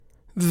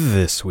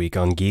This week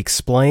on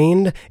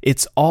Geeksplained,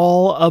 it's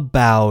all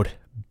about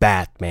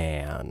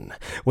Batman.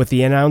 With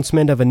the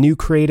announcement of a new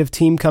creative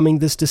team coming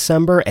this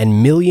December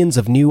and millions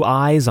of new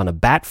eyes on a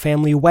Bat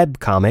Family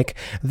webcomic,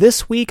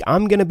 this week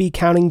I'm going to be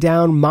counting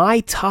down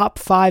my top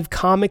 5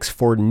 comics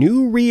for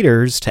new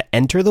readers to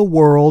enter the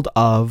world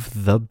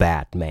of the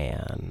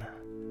Batman.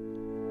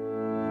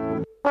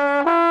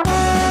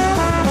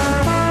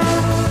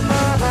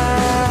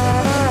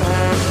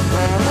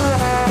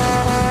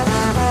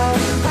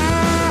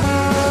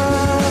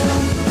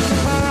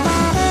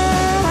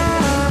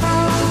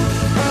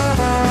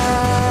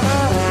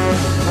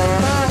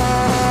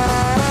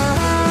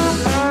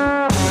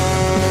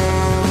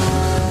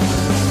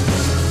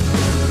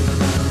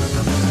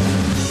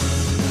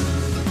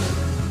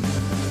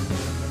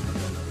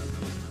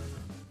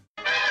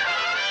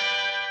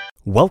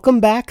 Welcome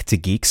back to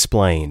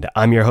Geeksplained.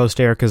 I'm your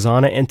host Eric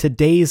Azana, and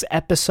today's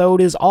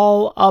episode is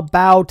all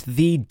about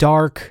the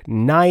Dark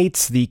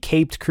Knight, the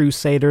Caped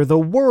Crusader, the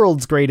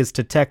world's greatest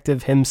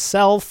detective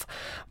himself,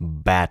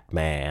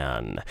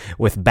 Batman.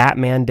 With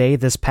Batman Day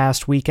this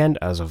past weekend,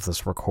 as of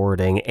this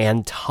recording,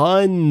 and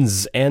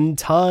tons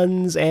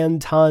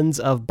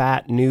of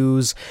Bat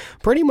news,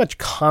 pretty much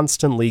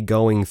constantly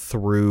going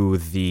through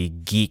the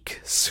geek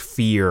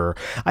sphere,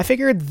 I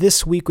figured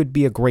this week would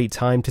be a great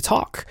time to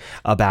talk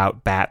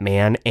about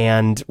Batman.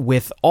 And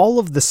with all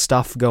of the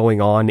stuff going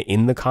on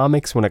in the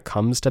comics when it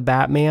comes to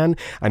Batman,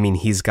 I mean,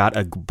 he's got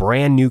a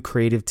brand new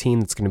creative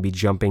team that's going to be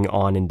jumping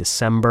on in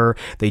December.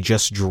 They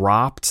just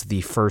dropped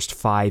the first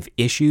 5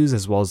 issues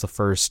as well as the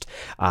first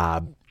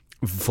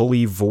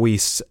fully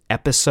voiced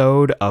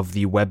episode of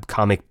the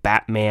webcomic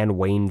Batman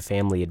Wayne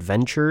Family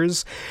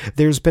Adventures.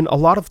 There's been a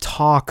lot of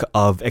talk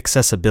of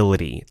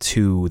accessibility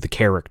to the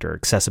character,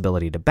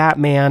 accessibility to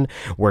Batman,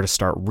 where to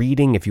start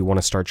reading if you want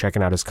to start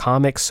checking out his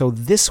comics. So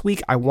this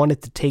week I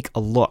wanted to take a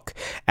look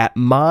at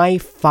my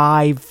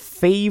 5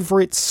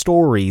 favorite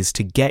stories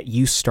to get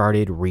you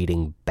started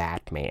reading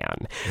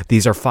Batman.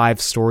 These are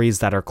 5 stories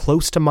that are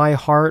close to my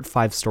heart,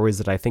 5 stories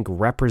that I think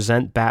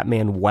represent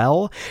Batman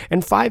well,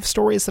 and 5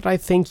 stories that I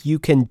think you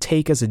can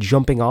take as a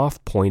jumping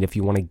off point if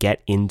you want to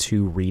get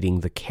into reading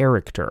the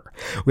character.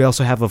 We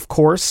also have, of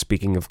course,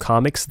 speaking of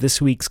comics,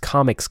 this week's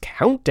Comics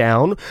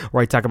Countdown,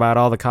 where I talk about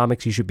all the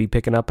comics you should be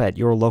picking up at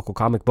your local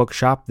comic book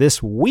shop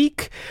this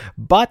week.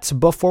 But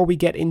before we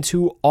get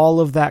into all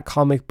of that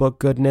comic book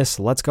goodness,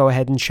 let's go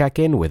ahead and check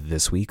in with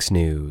this week's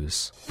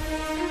news.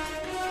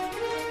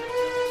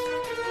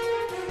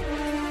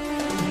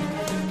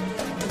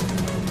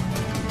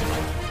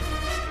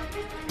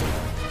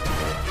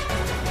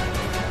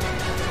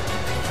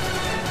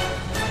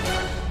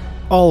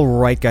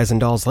 Alright guys and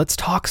dolls, let's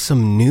talk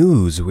some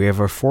news. We have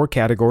our 4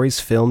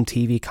 categories: film,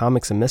 TV,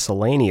 comics, and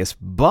miscellaneous,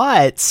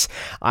 but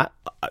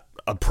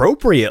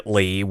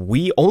appropriately,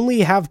 we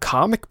only have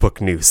comic book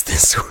news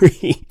this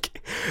week.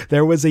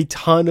 There was a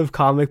ton of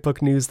comic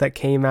book news that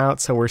came out,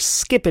 so we're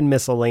skipping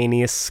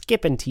miscellaneous,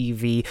 skipping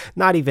TV,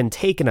 not even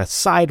taking a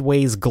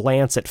sideways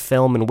glance at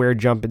film, and we're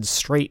jumping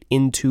straight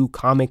into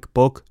comic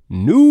book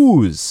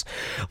news.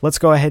 Let's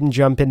go ahead and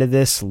jump into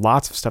this.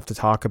 Lots of stuff to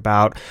talk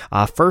about.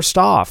 First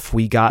off,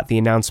 we got the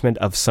announcement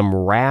of some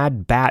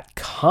rad Bat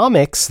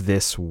comics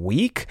this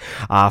week.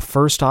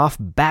 First off,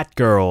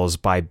 Batgirls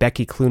by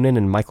Becky Cloonan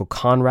and Michael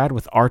Conrad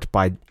with art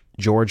by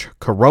George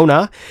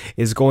Corona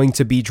is going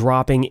to be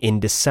dropping in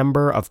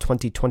December of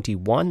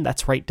 2021.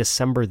 That's right,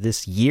 December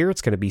this year.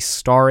 It's going to be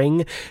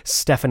starring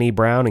Stephanie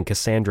Brown and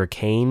Cassandra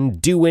Cain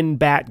doing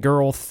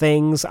Batgirl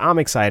things. I'm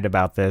excited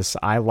about this.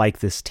 I like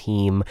this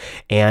team,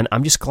 and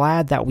I'm just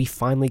glad that we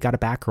finally got a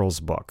Batgirls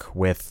book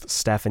with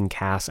Steph and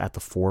Cass at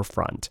the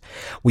forefront.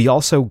 We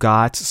also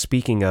got,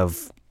 speaking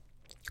of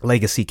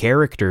legacy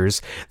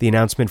characters, the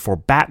announcement for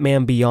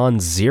Batman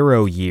Beyond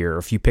Zero Year.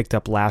 If you picked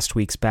up last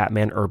week's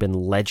Batman Urban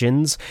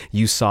Legends,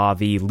 you saw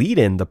the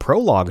lead-in, the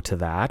prologue to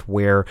that,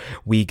 where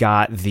we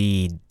got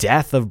the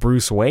death of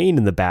Bruce Wayne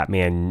in the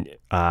Batman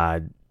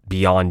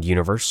Beyond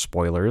universe,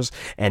 spoilers,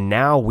 and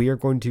now we are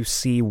going to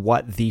see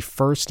what the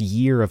first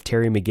year of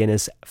Terry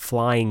McGinnis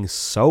flying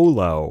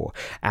solo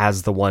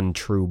as the one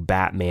true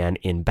Batman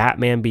in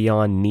Batman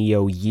Beyond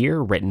Neo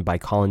Year, written by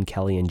Colin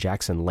Kelly and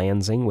Jackson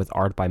Lansing with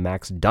art by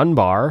Max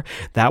Dunbar.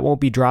 That won't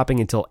be dropping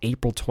until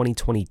April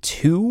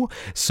 2022,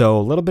 so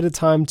a little bit of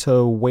time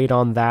to wait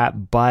on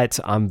that, but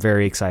I'm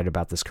very excited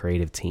about this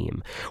creative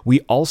team. We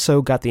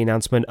also got the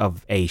announcement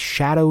of a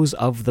Shadows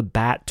of the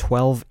Bat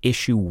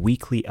 12-issue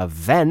weekly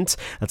event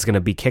that's going to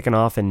be kicking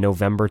off in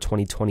November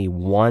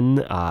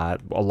 2021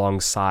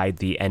 alongside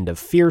the end of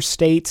Fear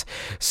State.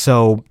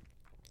 So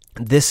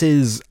this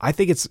is, I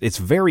think it's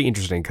very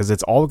interesting because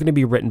it's all going to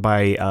be written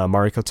by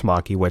Mariko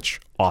Tamaki, which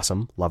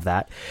awesome, love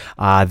that.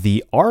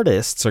 The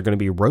artists are going to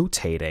be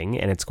rotating,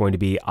 and it's going to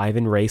be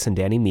Ivan Reis and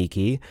Danny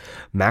Miki,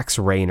 Max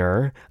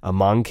Rayner,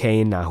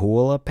 Amankei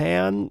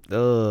Nahuelapan,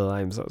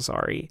 I'm so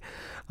sorry,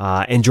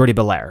 and Jordi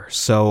Belair.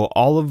 So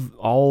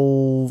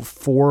all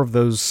 4 of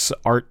those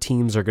art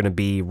teams are going to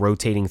be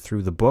rotating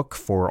through the book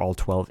for all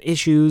 12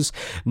 issues.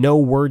 No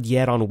word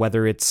yet on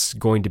whether it's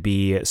going to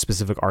be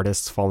specific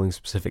artists following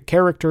specific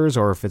characters chapters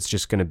or if it's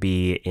just going to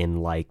be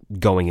in like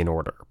going in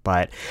order.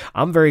 But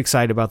I'm very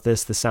excited about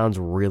this. This sounds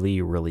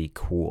really, really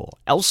cool.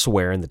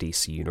 Elsewhere in the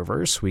DC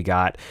universe, we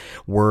got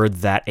word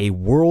that a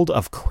World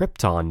of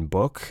Krypton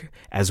book,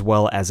 as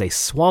well as a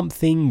Swamp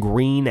Thing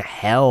Green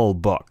Hell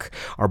book,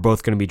 are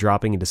both going to be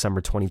dropping in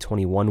December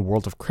 2021.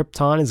 World of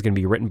Krypton is going to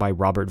be written by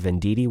Robert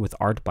Venditti with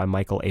art by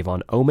Michael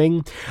Avon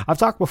Oeming. I've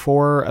talked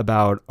before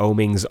about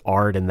Oeming's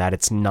art and that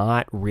it's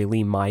not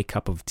really my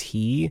cup of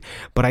tea,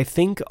 but I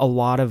think a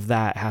lot of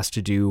that has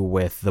to do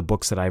with the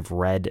books that I've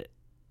read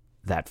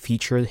that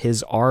feature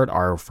his art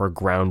are for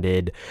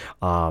grounded,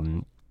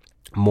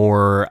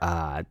 more,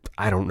 I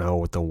don't know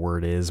what the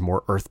word is,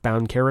 more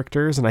earthbound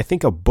characters. And I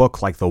think a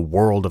book like The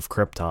World of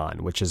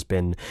Krypton, which has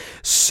been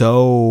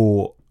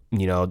so,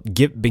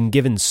 been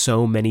given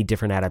so many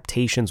different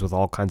adaptations with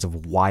all kinds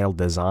of wild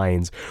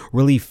designs,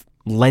 really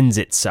lends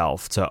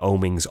itself to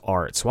Oeming's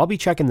art. So I'll be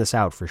checking this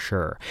out for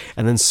sure.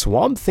 And then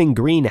Swamp Thing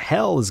Green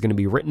Hell is going to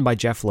be written by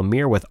Jeff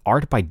Lemire with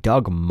art by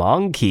Doug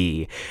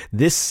Mahnke.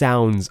 This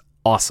sounds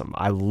awesome.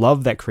 I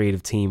love that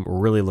creative team.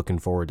 Really looking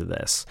forward to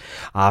this.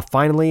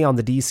 Finally, on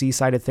the DC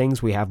side of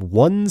things, we have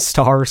One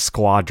Star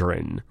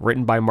Squadron,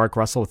 written by Mark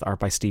Russell with art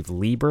by Steve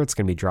Lieber. It's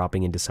going to be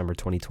dropping in December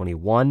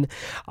 2021.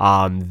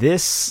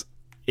 This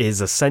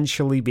is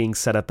essentially being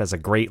set up as a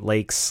Great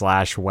Lakes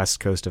 / West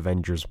Coast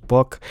Avengers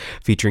book,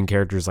 featuring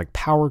characters like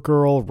Power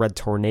Girl, Red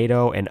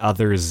Tornado, and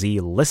other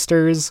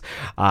Z-listers.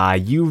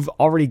 You've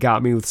already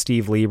got me with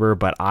Steve Lieber,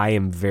 but I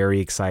am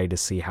very excited to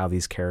see how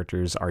these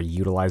characters are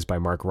utilized by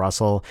Mark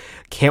Russell.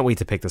 Can't wait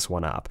to pick this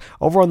one up.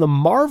 Over on the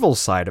Marvel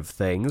side of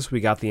things, we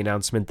got the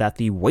announcement that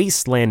the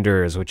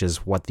Wastelanders, which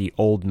is what the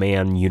Old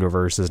Man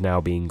universe is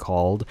now being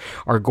called,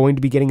 are going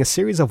to be getting a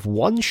series of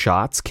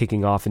one-shots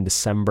kicking off in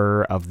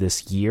December of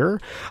this year,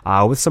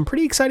 with some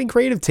pretty exciting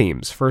creative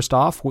teams. First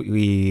off,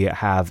 we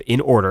have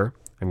in order.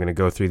 I'm going to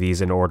go through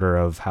these in order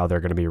of how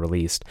they're going to be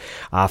released.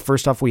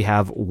 First off, we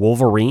have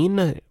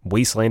Wolverine,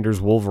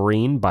 Wastelanders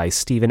Wolverine by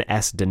Stephen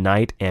S.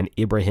 DeKnight and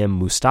Ibrahim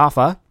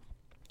Mustafa.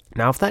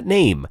 Now, if that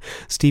name,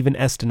 Stephen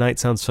S. DeKnight,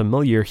 sounds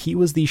familiar, he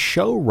was the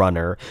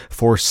showrunner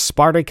for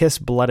Spartacus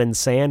Blood and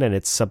Sand and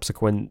its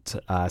subsequent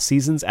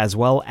seasons, as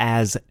well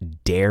as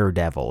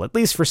Daredevil, at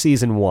least for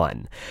season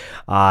 1.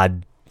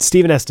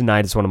 Stephen S.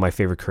 DeKnight is one of my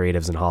favorite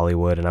creatives in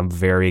Hollywood, and I'm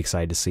very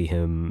excited to see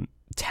him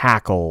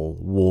tackle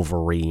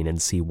Wolverine and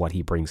see what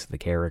he brings to the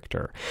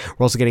character.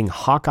 We're also getting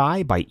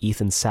Hawkeye by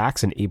Ethan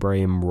Sachs and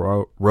Ibrahim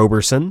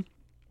Roberson,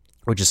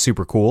 which is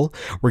super cool.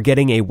 We're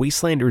getting a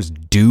Wastelanders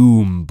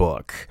Doom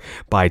book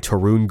by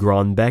Tarun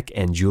Grönbeck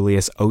and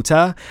Julius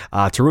Ota.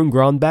 Tarun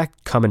Grönbeck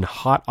coming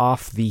hot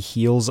off the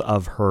heels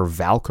of her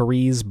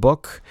Valkyries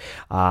book.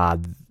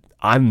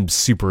 I'm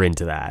super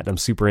into that. I'm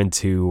super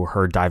into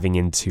her diving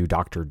into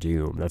Doctor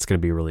Doom. That's going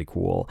to be really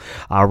cool.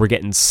 We're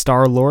getting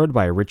Star-Lord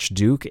by Rich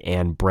Duke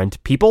and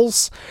Brent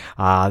Peoples.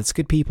 That's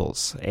good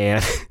Peoples.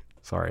 And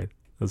sorry,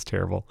 that's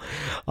terrible.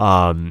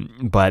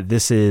 But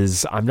this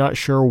is, I'm not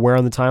sure where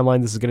on the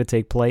timeline this is going to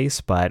take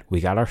place, but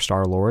we got our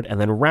Star-Lord. And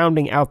then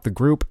rounding out the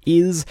group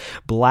is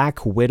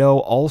Black Widow,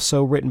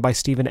 also written by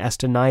Stephen S.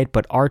 DeKnight,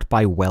 but art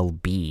by Well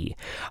B.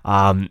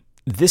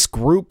 This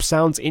group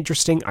sounds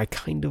interesting. I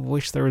kind of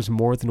wish there was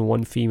more than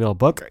one female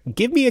book.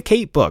 Give me a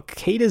Kate book.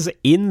 Kate is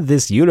in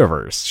this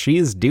universe. She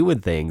is doing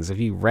things. If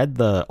you read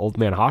the Old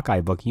Man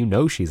Hawkeye book, you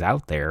know she's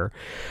out there.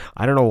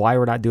 I don't know why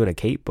we're not doing a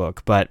Kate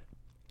book, but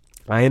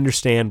I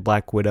understand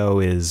Black Widow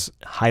is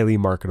highly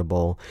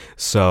marketable,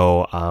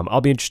 so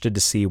I'll be interested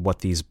to see what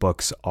these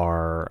books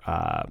are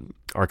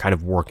kind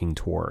of working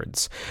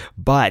towards.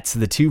 But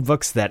the two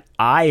books that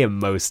I am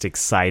most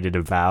excited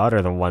about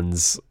are the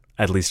ones,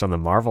 at least on the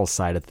Marvel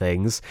side of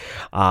things.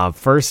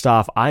 First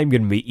off, I'm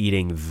going to be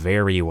eating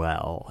very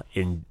well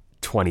in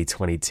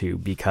 2022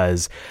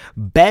 because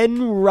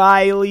Ben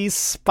Reilly's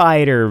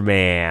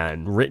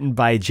Spider-Man, written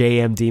by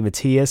J.M.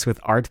 DeMatteis with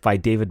art by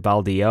David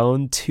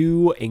Baldione,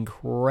 two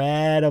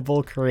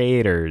incredible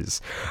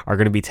creators, are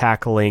going to be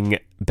tackling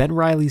Ben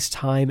Reilly's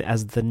time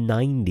as the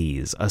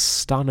 90s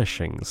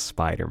astonishing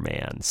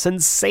Spider-Man,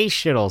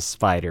 sensational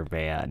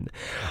Spider-Man.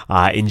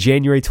 In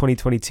January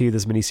 2022,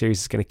 this miniseries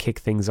is going to kick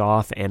things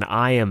off, and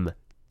I am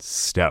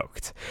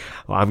stoked.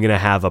 Well, I'm going to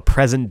have a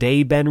present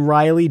day Ben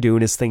Reilly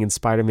doing his thing in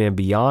Spider-Man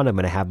Beyond. I'm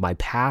going to have my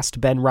past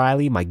Ben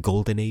Reilly, my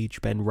golden age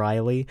Ben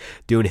Reilly,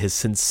 doing his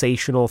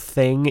sensational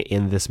thing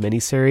in this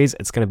miniseries.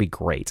 It's going to be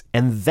great.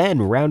 And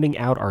then rounding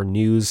out our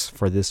news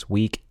for this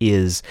week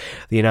is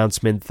the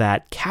announcement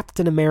that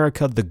Captain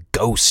America: The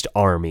Ghost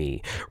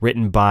Army,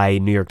 written by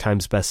New York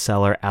Times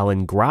bestseller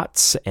Alan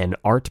Gratz and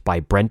art by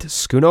Brent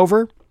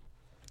Schoonover,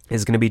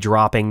 is going to be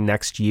dropping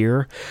next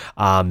year.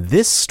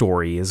 This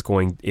story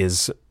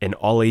is an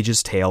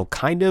all-ages tale.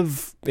 Kind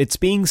of, it's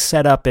being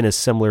set up in a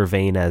similar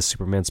vein as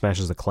Superman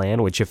Smashes the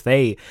Klan, which if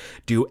they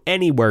do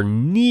anywhere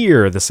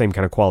near the same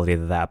kind of quality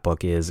that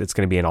book is, it's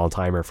going to be an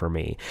all-timer for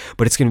me.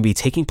 But it's going to be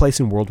taking place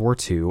in World War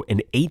II.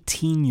 An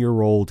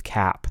 18-year-old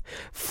Cap,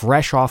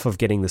 fresh off of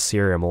getting the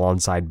serum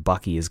alongside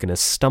Bucky, is going to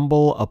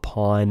stumble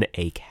upon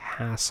a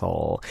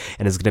castle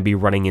and is going to be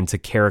running into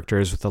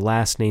characters with the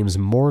last names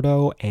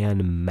Mordo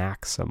and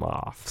Maximoff. them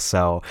off.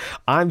 So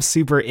I'm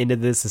super into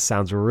this. This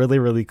sounds really,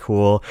 really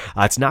cool.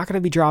 It's not going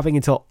to be dropping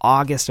until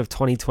August of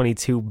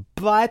 2022,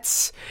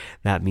 but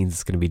that means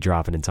it's going to be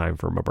dropping in time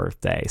for my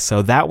birthday.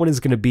 So that one is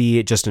going to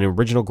be just an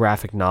original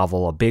graphic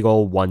novel, a big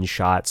old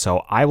one-shot.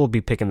 So I will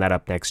be picking that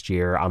up next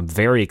year. I'm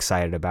very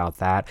excited about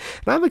that.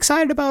 And I'm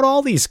excited about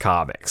all these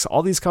comics.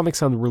 All these comics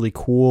sound really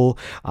cool.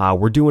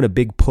 We're doing a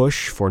big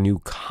push for new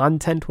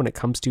content when it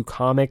comes to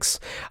comics,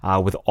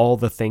 with all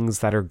the things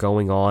that are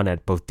going on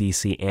at both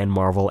DC and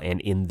Marvel and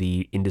in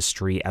the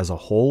industry as a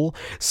whole.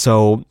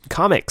 So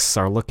comics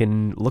are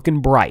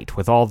looking bright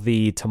with all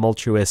the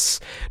tumultuous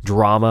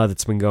drama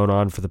that's been going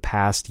on for the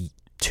past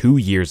 2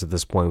 years at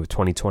this point with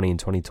 2020 and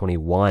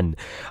 2021.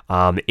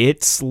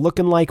 It's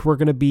looking like we're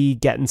going to be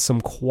getting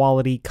some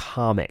quality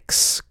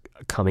comics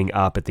coming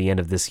up at the end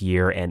of this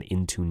year and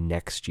into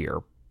next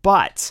year.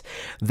 But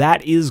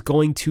that is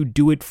going to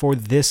do it for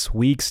this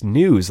week's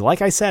news. Like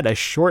I said, a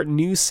short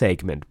news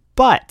segment.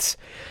 But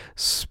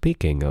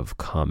speaking of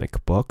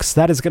comic books,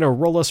 that is going to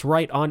roll us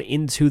right on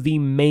into the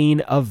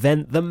main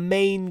event, the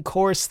main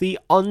course, the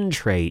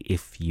entree,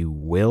 if you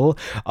will,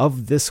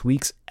 of this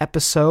week's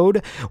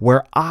episode,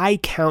 where I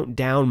count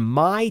down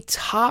my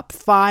top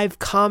 5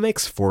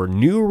 comics for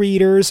new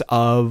readers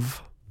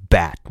of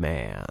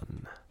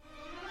Batman.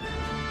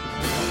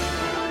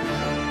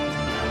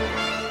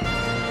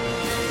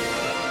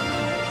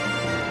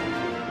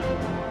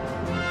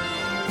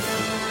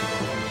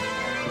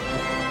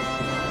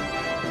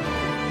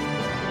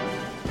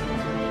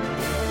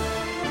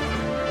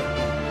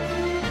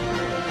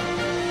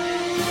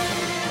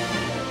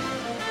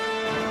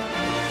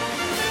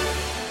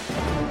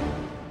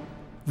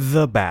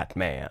 The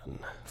Batman.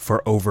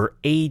 For over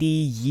 80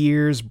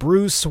 years,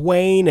 Bruce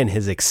Wayne and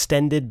his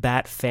extended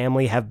Bat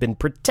family have been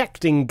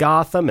protecting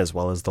Gotham, as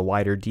well as the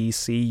wider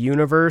DC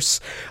universe,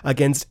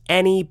 against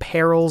any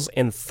perils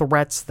and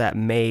threats that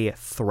may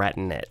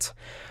threaten it.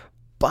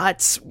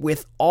 But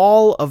with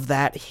all of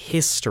that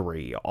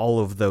history, all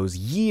of those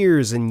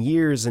years and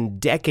years and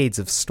decades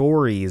of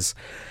stories,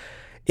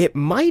 it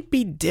might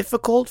be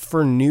difficult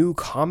for new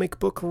comic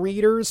book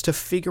readers to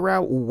figure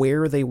out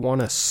where they want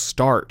to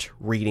start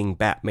reading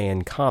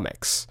Batman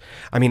comics.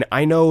 I mean,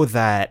 I know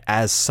that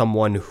as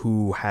someone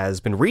who has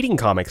been reading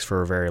comics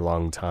for a very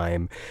long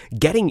time,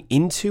 getting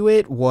into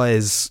it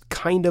was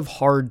kind of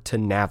hard to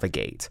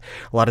navigate.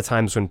 A lot of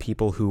times when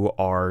people who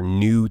are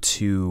new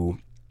to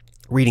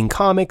reading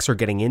comics or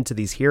getting into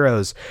these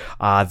heroes,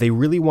 they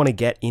really want to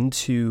get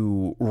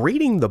into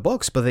reading the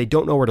books, but they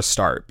don't know where to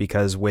start,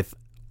 because with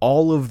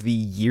all of the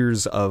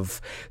years of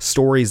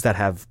stories that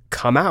have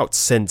come out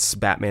since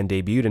Batman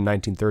debuted in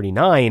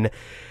 1939,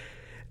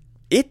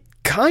 it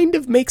kind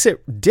of makes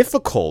it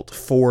difficult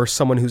for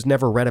someone who's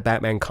never read a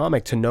Batman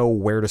comic to know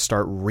where to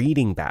start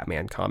reading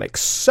Batman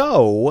comics.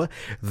 So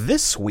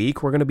this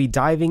week, we're going to be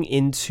diving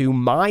into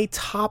my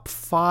top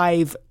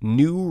 5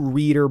 new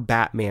reader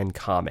Batman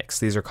comics.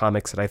 These are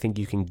comics that I think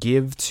you can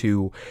give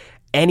to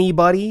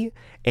anybody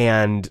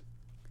and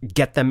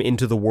get them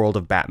into the world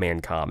of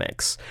Batman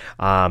comics.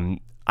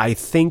 I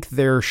think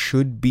there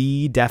should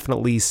be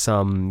definitely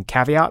some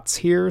caveats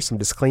here, some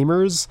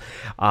disclaimers.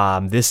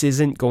 This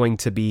isn't going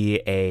to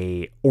be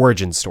a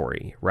origin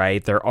story,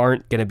 right? There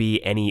aren't going to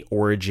be any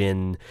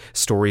origin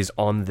stories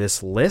on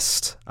this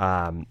list.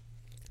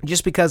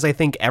 Just because I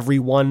think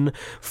everyone,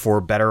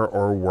 for better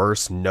or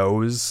worse,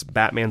 knows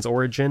Batman's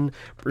origin.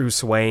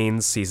 Bruce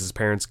Wayne sees his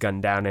parents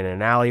gunned down in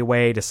an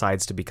alleyway,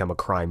 decides to become a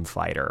crime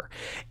fighter.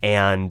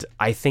 And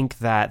I think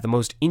that the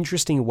most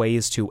interesting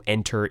ways to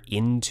enter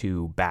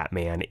into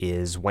Batman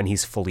is when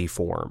he's fully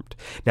formed.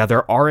 Now,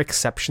 there are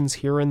exceptions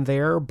here and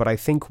there, but I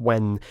think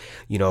when,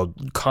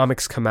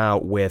 comics come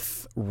out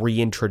with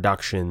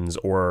reintroductions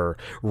or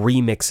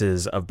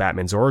remixes of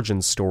Batman's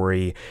origin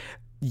story,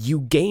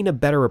 you gain a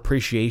better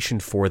appreciation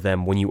for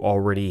them when you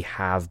already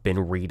have been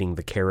reading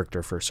the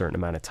character for a certain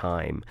amount of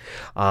time.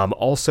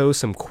 Also,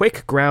 some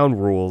quick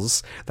ground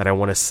rules that I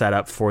want to set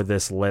up for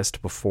this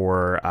list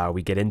before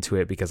we get into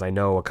it, because I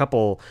know a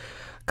couple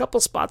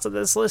spots of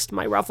this list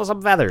might ruffle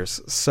some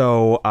feathers.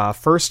 So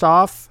first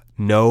off,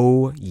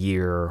 no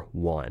year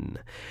one.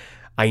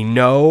 I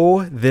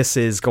know this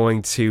is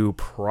going to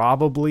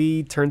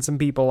probably turn some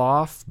people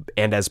off,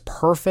 and as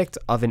perfect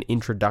of an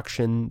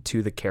introduction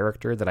to the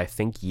character that I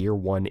think year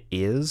one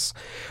is,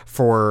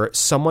 for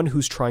someone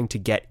who's trying to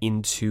get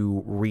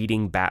into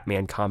reading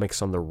Batman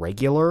comics on the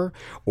regular,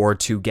 or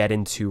to get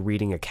into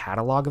reading a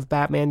catalog of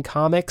Batman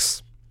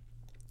comics,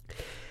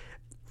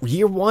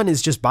 year one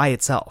is just by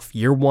itself.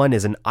 Year one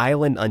is an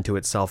island unto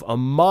itself, a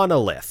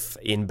monolith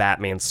in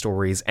Batman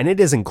stories, and it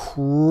is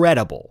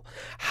incredible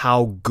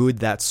how good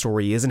that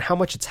story is and how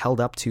much it's held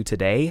up to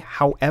today.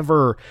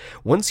 However,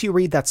 once you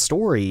read that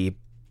story,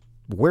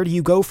 where do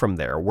you go from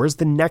there? Where's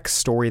the next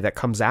story that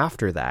comes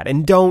after that?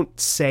 And don't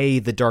say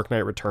The Dark Knight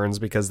Returns,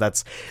 because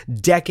that's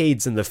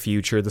decades in the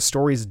future. The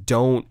stories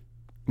don't,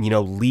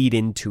 lead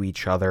into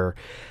each other.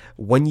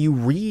 When you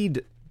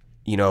read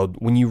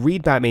when you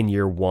read Batman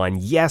Year One,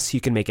 yes,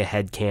 you can make a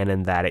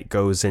headcanon that it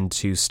goes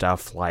into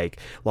stuff like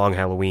Long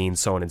Halloween,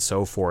 so on and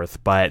so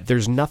forth, but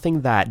there's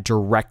nothing that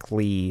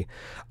directly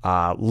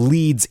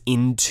leads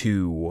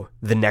into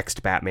the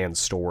next Batman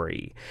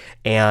story.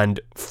 And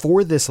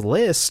for this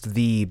list,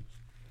 the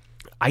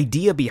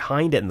idea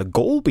behind it and the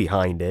goal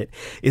behind it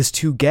is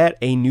to get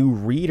a new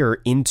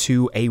reader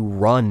into a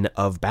run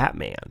of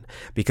Batman,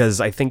 because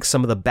I think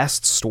some of the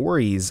best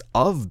stories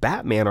of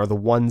Batman are the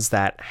ones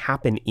that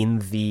happen in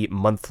the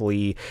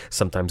monthly,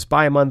 sometimes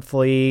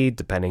bi-monthly,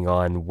 depending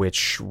on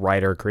which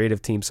writer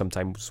creative team,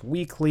 sometimes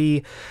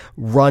weekly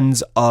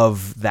runs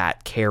of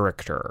that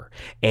character.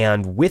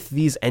 And with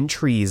these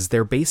entries,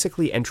 they're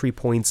basically entry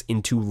points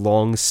into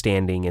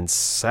long-standing and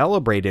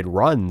celebrated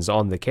runs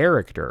on the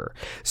character.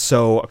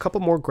 So a couple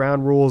more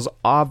ground rules.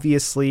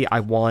 Obviously,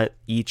 I want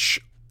each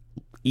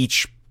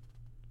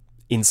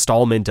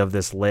installment of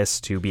this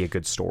list to be a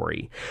good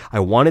story.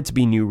 I want it to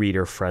be new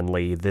reader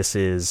friendly. This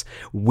is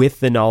with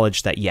the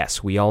knowledge that,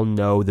 yes, we all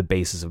know the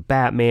basis of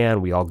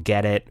Batman. We all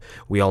get it.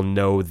 We all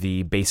know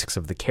the basics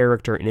of the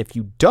character. And if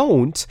you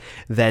don't,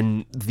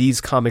 then these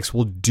comics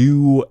will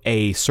do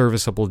a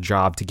serviceable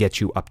job to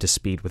get you up to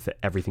speed with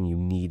everything you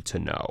need to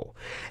know.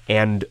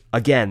 And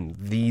again,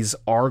 these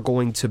are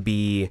going to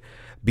be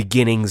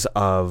beginnings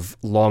of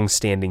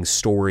long-standing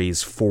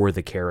stories for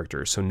the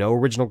characters. So no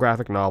original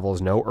graphic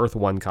novels, no Earth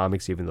One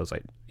comics, even though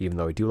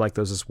I do like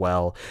those as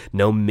well.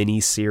 No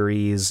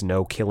miniseries,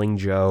 no Killing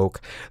Joke.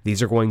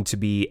 These are going to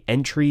be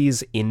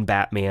entries in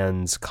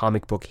Batman's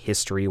comic book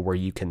history where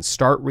you can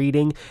start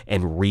reading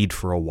and read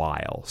for a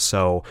while.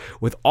 So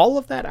with all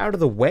of that out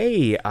of the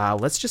way,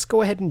 let's just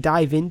go ahead and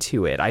dive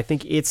into it. I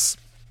think it's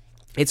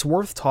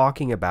worth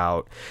talking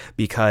about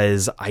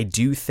because I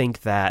do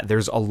think that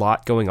there's a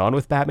lot going on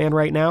with Batman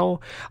right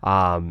now.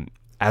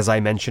 As I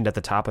mentioned at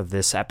the top of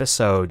this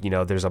episode,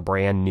 there's a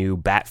brand new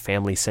Bat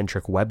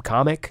Family-centric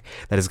webcomic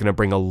that is going to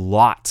bring a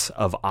lot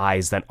of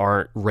eyes that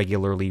aren't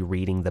regularly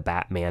reading the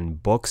Batman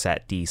books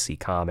at DC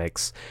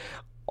Comics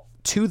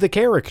to the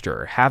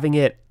character. Having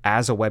it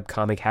as a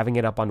webcomic, having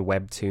it up on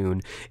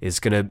Webtoon is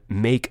going to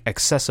make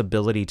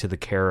accessibility to the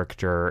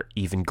character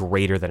even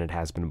greater than it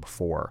has been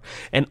before.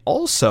 And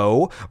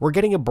also, we're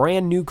getting a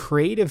brand new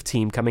creative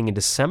team coming in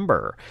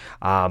December.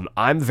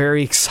 I'm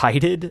very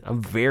excited.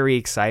 I'm very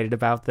excited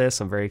about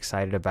this. I'm very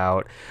excited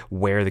about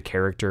where the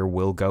character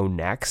will go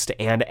next.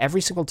 And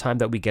every single time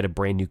that we get a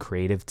brand new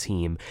creative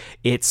team,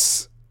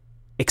 it's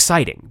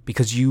exciting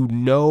because you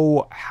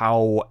know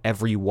how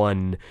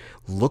everyone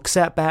looks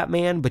at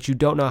Batman, but you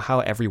don't know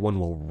how everyone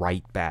will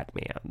write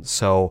Batman.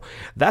 So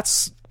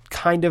that's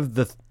kind of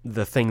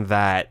the thing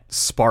that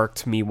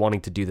sparked me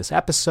wanting to do this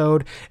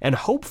episode. And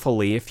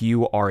hopefully, if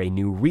you are a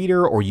new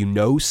reader or you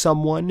know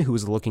someone who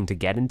is looking to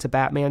get into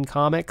Batman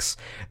comics,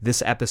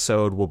 this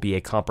episode will be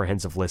a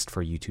comprehensive list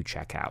for you to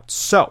check out.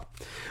 So,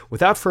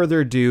 without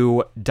further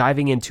ado,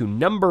 diving into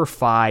number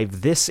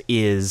 5, this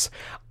is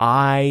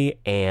I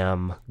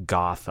Am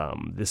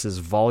Gotham. This is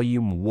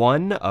volume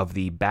 1 of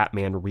the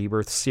Batman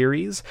Rebirth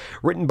series,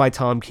 written by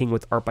Tom King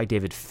with art by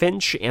David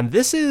Finch, and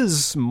this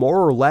is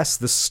more or less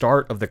the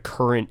start of the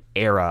current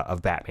era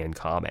of Batman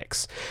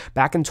comics.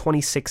 Back in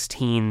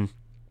 2016,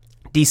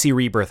 DC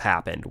Rebirth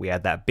happened. We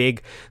had that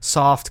big,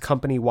 soft,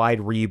 company-wide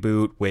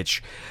reboot,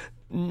 which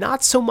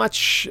not so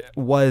much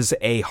was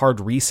a hard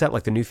reset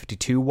like the New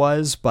 52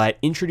 was, but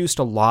introduced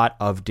a lot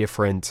of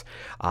different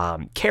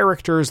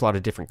characters, a lot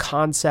of different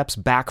concepts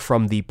back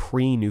from the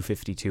pre-New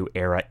 52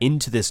 era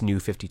into this New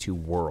 52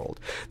 world.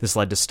 This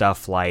led to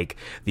stuff like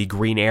the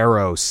Green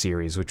Arrow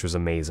series, which was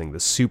amazing, the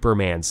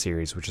Superman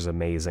series, which is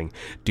amazing,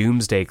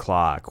 Doomsday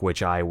Clock,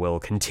 which I will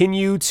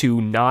continue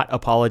to not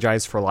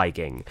apologize for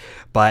liking,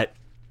 but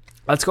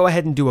let's go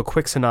ahead and do a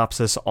quick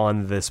synopsis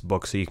on this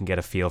book so you can get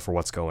a feel for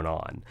what's going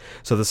on.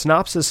 So the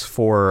synopsis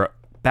for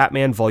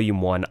Batman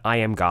Volume 1, I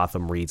Am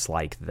Gotham reads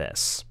like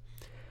this.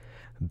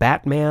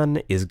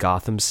 Batman is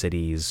Gotham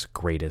City's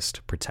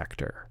greatest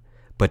protector,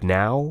 but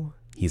now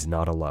he's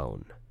not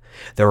alone.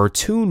 There are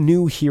 2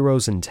 new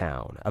heroes in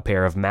town, a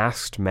pair of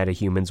masked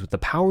metahumans with the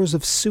powers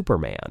of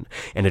Superman,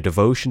 and a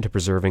devotion to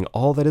preserving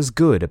all that is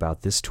good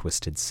about this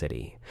twisted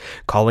city.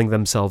 Calling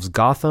themselves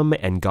Gotham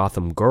and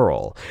Gotham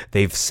Girl,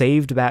 they've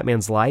saved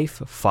Batman's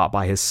life, fought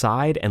by his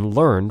side, and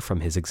learned from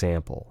his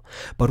example.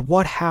 But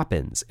what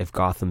happens if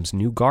Gotham's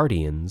new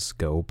guardians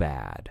go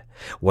bad?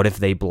 What if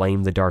they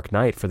blame the Dark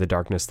Knight for the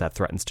darkness that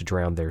threatens to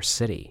drown their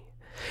city?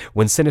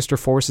 When sinister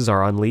forces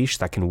are unleashed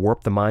that can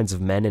warp the minds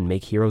of men and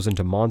make heroes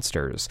into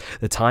monsters,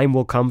 the time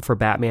will come for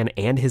Batman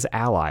and his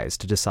allies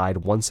to decide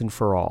once and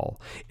for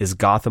all, is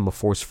Gotham a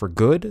force for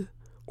good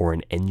or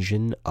an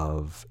engine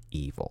of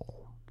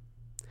evil?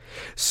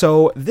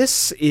 So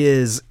this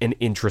is an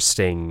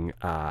interesting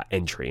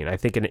entry, and I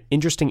think an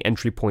interesting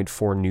entry point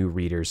for new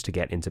readers to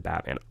get into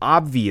Batman.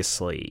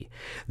 Obviously,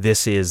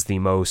 this is the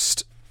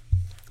most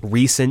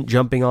recent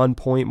jumping on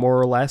point, more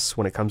or less,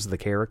 when it comes to the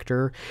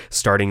character,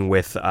 starting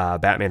with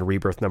Batman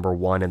Rebirth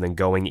 #1 and then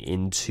going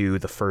into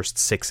the first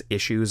 6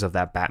 issues of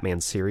that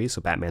Batman series,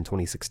 so Batman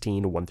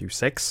 2016 1 through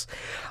 6.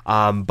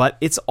 But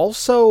it's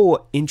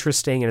also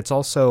interesting, and it's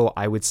also,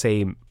 I would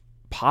say,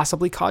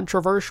 possibly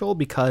controversial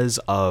because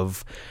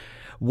of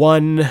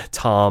one,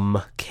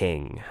 Tom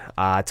King.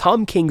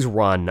 Tom King's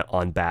run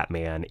on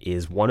Batman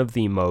is one of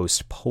the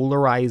most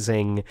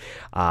polarizing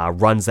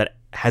runs that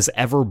has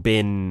ever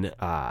been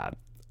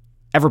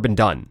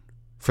done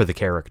for the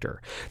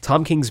character.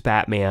 Tom King's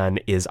Batman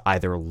is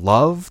either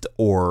loved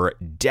or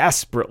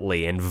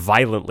desperately and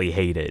violently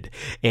hated.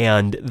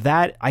 And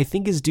that, I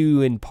think, is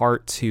due in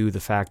part to the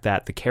fact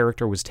that the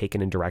character was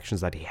taken in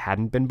directions that he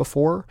hadn't been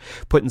before,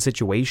 put in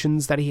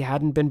situations that he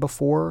hadn't been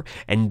before,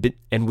 and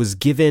was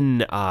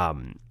given a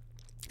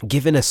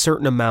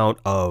certain amount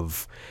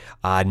of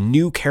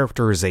new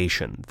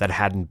characterization that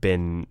hadn't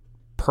been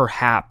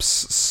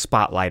perhaps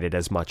spotlighted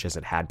as much as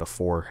it had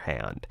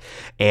beforehand.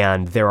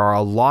 And there are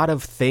a lot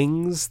of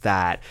things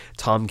that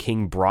Tom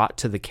King brought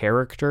to the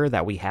character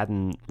that we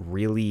hadn't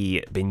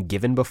really been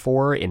given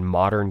before in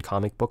modern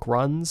comic book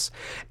runs.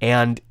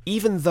 And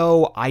even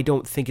though I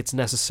don't think it's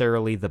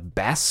necessarily the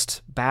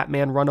best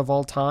Batman run of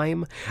all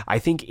time, I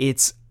think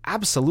it's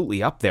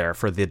absolutely up there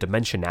for the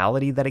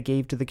dimensionality that it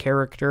gave to the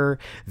character,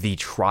 the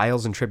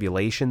trials and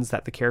tribulations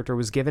that the character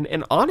was given,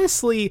 and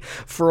honestly,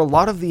 for a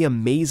lot of the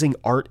amazing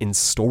art and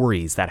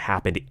stories that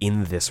happened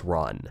in this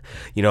run.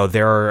 You know,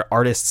 there are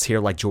artists here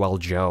like Joelle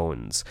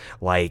Jones,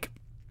 like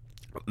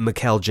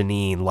Mikel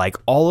Janin, like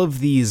all of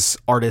these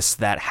artists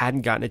that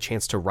hadn't gotten a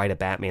chance to write a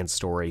Batman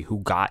story, who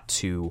got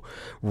to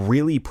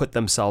really put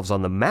themselves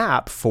on the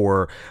map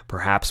for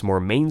perhaps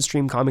more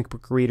mainstream comic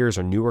book readers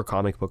or newer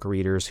comic book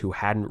readers who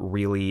hadn't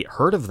really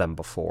heard of them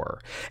before.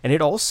 And it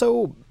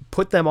also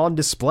put them on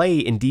display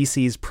in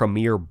DC's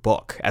premiere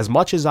book. As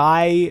much as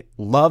I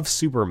love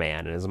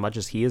Superman and as much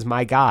as he is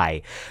my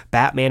guy,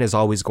 Batman is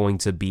always going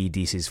to be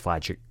DC's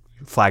flagship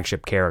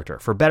character,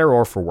 for better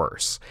or for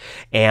worse.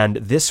 And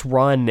this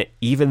run,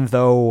 even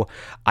though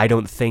I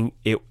don't think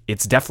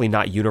it's definitely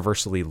not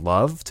universally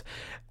loved,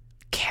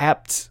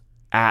 kept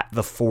at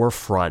the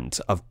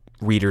forefront of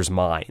readers'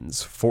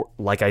 minds, for,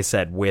 like I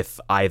said, with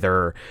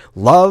either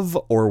love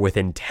or with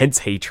intense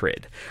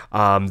hatred.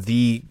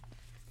 The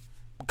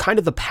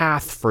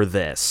path for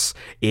this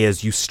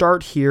is you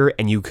start here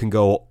and you can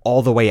go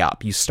all the way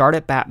up. You start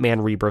at Batman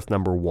Rebirth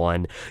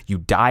 #1, you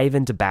dive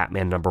into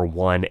Batman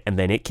 #1, and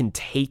then it can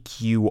take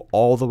you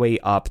all the way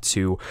up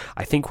to,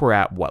 I think we're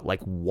at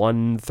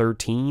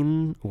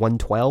 113,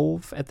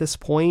 112 at this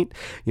point.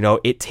 You know,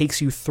 it takes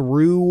you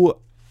through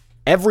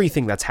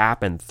everything that's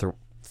happened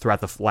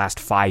throughout the last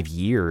 5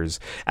 years,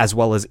 as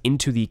well as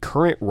into the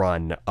current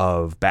run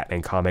of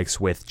Batman comics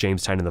with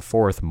James Tynion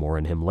IV, more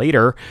on him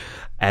later,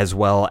 as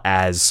well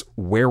as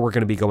where we're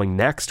going to be going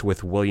next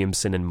with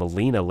Williamson and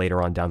Molina later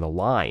on down the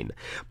line.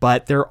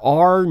 But there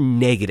are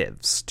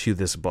negatives to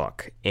this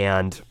book,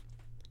 and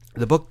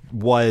the book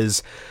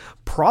was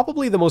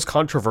probably the most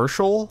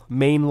controversial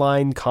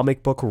mainline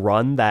comic book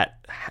run that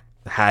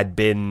had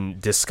been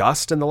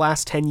discussed in the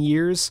last 10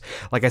 years.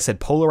 Like I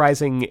said,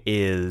 polarizing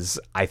is,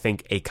 I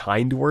think, a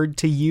kind word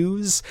to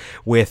use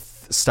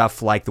with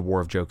stuff like the War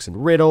of Jokes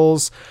and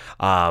Riddles,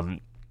 I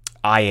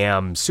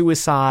Am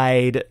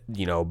Suicide,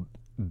 you know,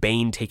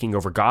 Bane taking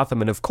over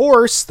Gotham, and of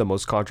course, the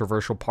most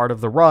controversial part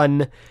of the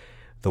run,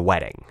 the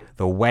wedding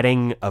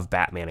of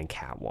Batman and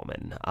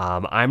Catwoman.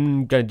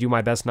 I'm going to do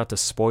my best not to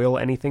spoil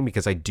anything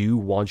because I do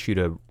want you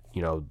to,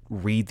 you know,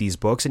 read these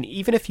books. And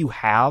even if you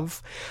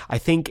have, I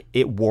think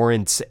it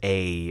warrants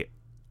a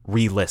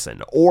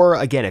re-listen. Or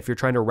again, if you're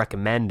trying to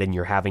recommend and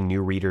you're having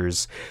new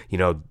readers, you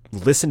know,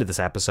 listen to this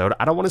episode,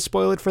 I don't want to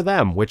spoil it for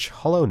them, which,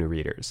 hello, new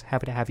readers.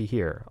 Happy to have you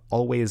here.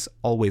 Always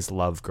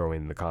love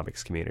growing the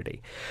comics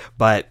community.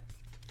 But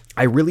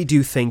I really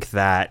do think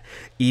that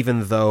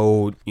even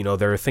though, you know,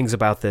 there are things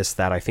about this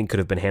that I think could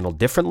have been handled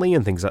differently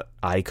and things that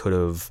I could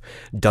have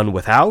done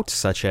without,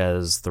 such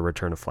as the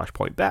return of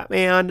Flashpoint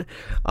Batman,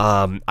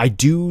 I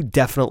do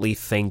definitely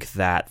think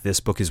that this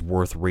book is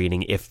worth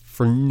reading, if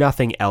for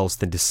nothing else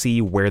than to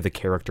see where the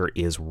character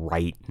is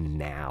right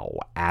now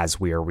as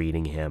we are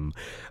reading him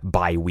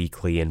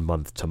bi-weekly and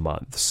month to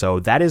month.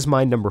 So that is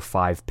my number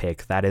 5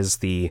 pick. That is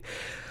the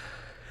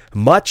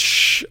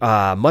much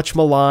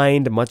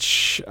maligned,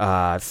 much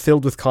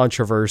filled with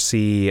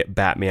controversy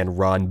Batman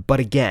run. But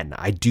again,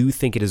 I do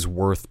think it is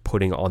worth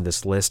putting on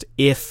this list,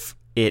 if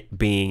it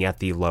being at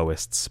the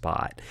lowest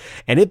spot.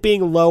 And it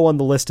being low on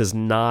the list does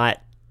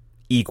not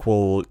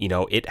equal, you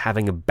know, it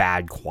having a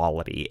bad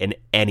quality in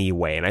any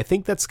way. And I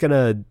think that's going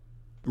to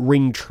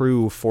ring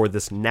true for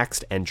this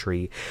next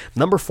entry.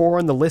 Number 4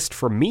 on the list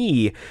for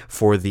me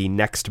for the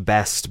next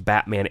best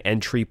Batman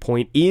entry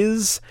point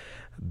is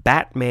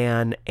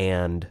Batman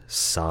and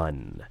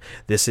Son.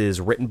 This is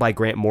written by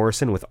Grant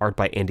Morrison with art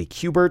by Andy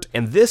Kubert,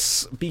 and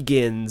this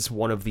begins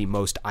one of the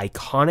most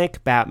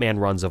iconic Batman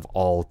runs of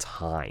all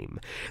time.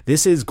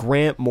 This is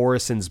Grant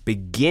Morrison's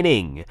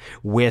beginning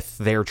with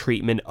their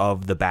treatment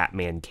of the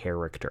Batman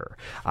character.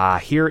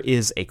 Here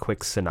is a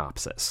quick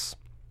synopsis.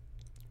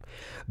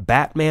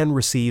 Batman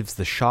receives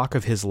the shock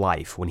of his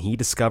life when he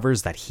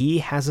discovers that he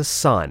has a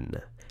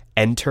son.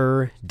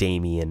 Enter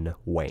Damian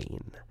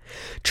Wayne.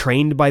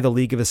 Trained by the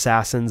League of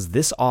Assassins,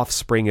 this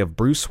offspring of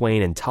Bruce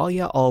Wayne and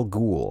Talia al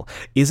Ghul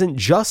isn't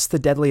just the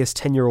deadliest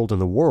 10-year-old in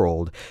the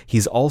world,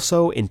 he's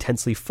also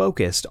intensely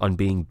focused on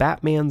being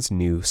Batman's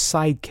new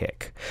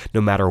sidekick,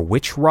 no matter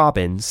which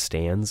Robin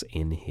stands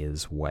in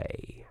his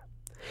way.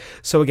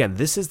 So again,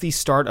 this is the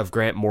start of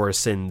Grant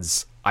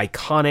Morrison's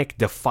iconic,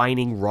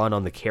 defining run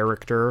on the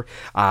character.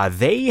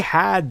 They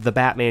had the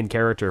Batman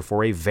character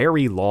for a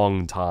very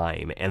long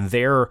time, and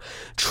their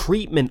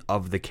treatment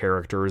of the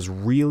character is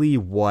really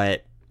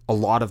what a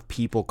lot of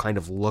people kind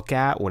of look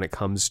at when it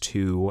comes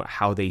to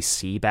how they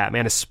see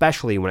Batman,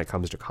 especially when it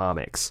comes to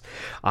comics.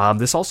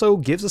 This also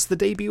gives us the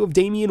debut of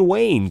Damian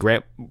Wayne,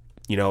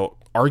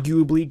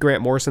 arguably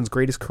Grant Morrison's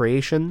greatest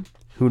creation.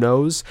 Who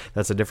knows?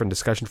 That's a different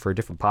discussion for a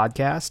different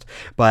podcast.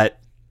 But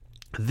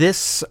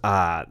this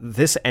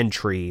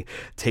entry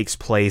takes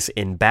place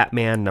in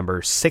Batman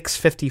number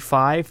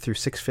 655 through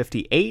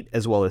 658,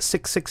 as well as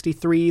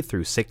 663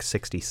 through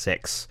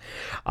 666.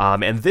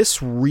 And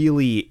this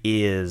really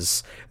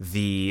is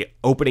the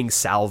opening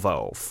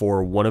salvo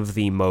for one of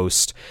the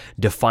most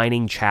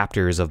defining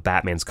chapters of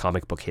Batman's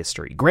comic book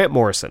history. Grant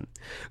Morrison.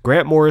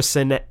 Grant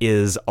Morrison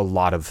is a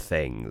lot of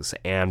things,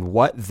 and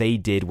what they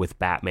did with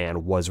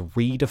Batman was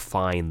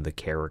redefine the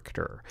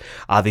character.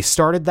 They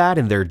started that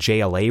in their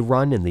JLA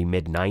run in the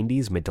mid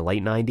to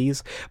late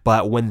 90s,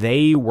 but when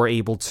they were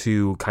able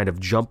to kind of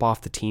jump off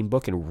the team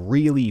book and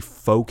really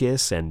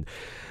focus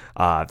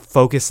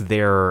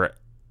their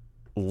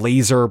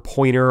laser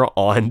pointer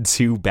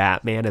onto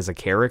Batman as a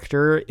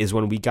character is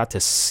when we got to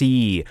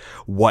see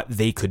what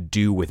they could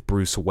do with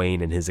Bruce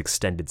Wayne and his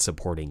extended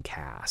supporting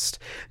cast.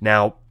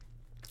 Now,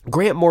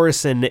 Grant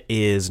Morrison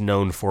is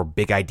known for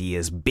big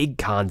ideas, big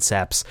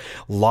concepts,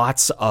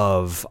 lots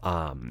of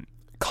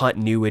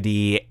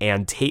continuity,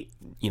 and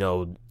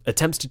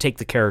attempts to take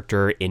the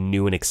character in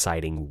new and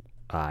exciting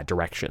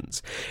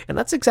directions. And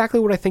that's exactly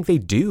what I think they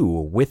do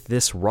with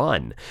this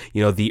run.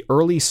 The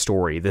early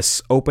story,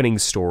 this opening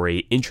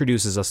story,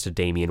 introduces us to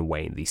Damian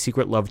Wayne, the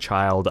secret love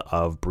child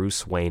of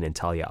Bruce Wayne and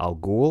Talia al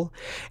Ghul,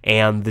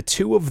 and the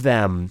two of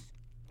them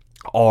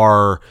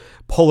are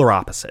polar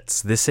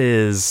opposites. This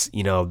is,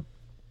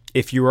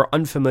 if you are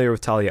unfamiliar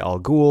with Talia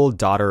al Ghul,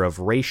 daughter of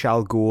Ra's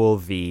al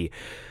Ghul, the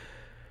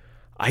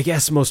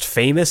most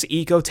famous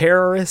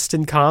eco-terrorist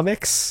in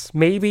comics,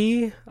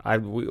 maybe?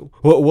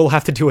 We'll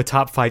have to do a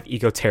top 5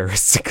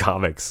 eco-terrorists in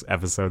comics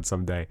episode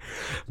someday.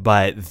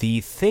 But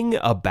the thing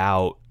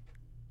about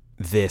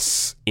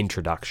this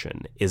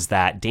introduction is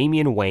that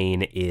Damian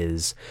Wayne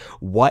is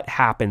what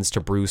happens to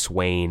Bruce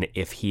Wayne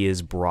if he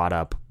is brought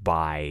up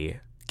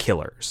by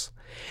killers.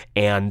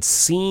 And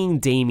seeing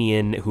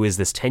Damian, who is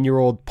this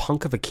 10-year-old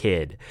punk of a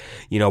kid,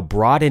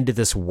 brought into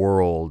this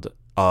world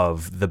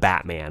of the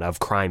Batman, of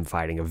crime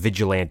fighting, of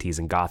vigilantes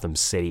in Gotham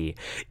City,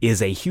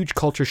 is a huge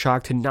culture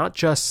shock to not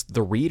just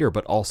the reader,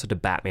 but also to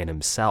Batman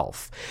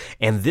himself.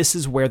 And this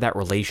is where that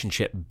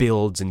relationship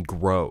builds and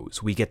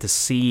grows. We get to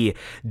see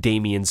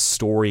Damian's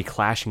story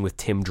clashing with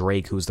Tim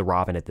Drake, who's the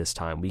Robin at this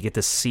time. We get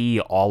to see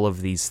all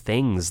of these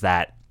things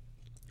that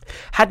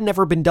had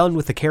never been done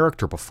with the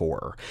character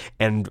before.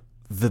 And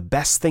the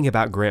best thing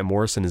about Grant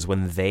Morrison is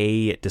when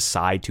they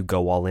decide to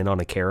go all in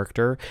on a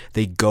character,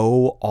 they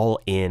go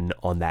all in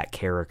on that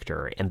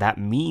character. And that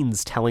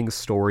means telling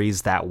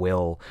stories that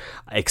will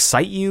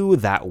excite you,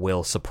 that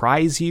will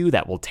surprise you,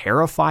 that will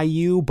terrify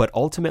you, but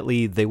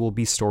ultimately they will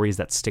be stories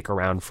that stick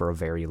around for a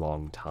very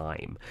long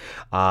time.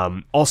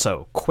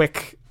 Also,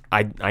 quick,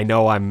 I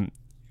know I'm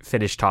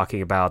finished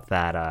talking about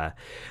that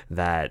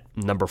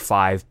number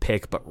 5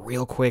 pick, but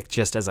real quick,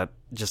 just a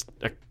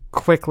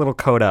quick little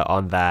coda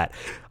on that.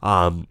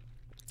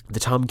 The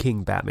Tom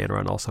King Batman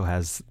run also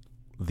has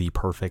the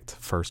perfect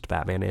first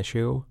Batman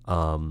issue.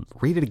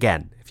 Read it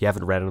again if you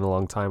haven't read it in a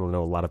long time. I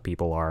know a lot of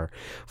people are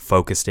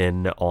focused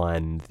in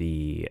on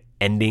the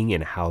ending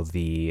and how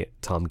the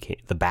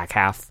back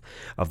half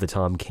of the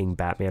Tom King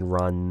Batman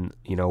run,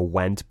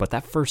 went, but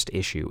that first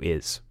issue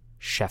is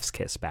chef's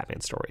kiss Batman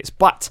stories.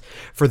 But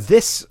for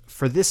this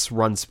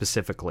run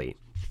specifically,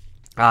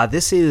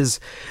 this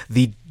is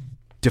the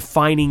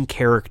defining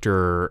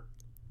character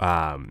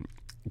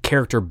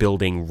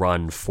building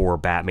run for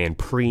Batman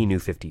pre-New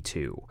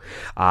 52.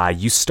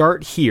 You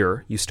start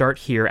here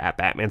at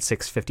Batman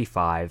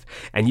 655,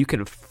 and you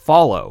can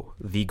follow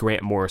the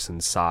Grant Morrison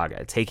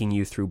saga, taking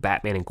you through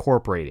Batman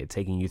Incorporated,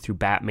 taking you through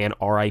Batman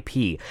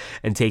R.I.P.,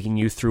 and taking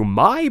you through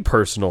my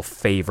personal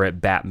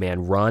favorite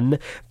Batman run,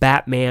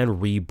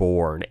 Batman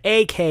Reborn,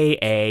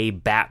 aka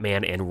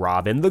Batman and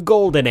Robin, the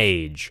golden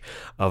age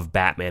of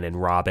Batman and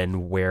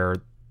Robin, where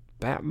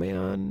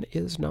Batman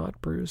is not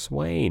Bruce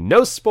Wayne.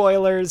 No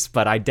spoilers,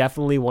 but I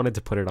definitely wanted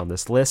to put it on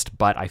this list,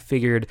 but I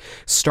figured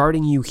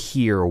starting you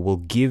here will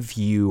give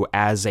you,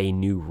 as a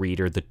new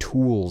reader, the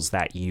tools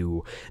that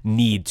you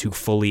need to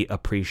fully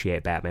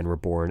appreciate Batman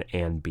Reborn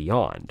and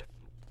beyond.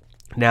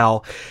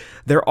 Now,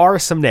 there are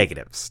some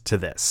negatives to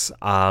this.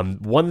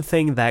 One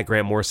thing that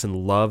Grant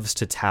Morrison loves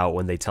to tout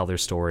when they tell their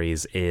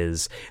stories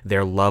is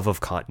their love of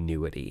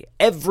continuity.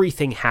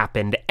 Everything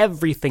happened,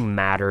 everything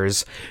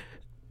matters.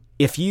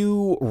 If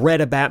you read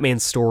a Batman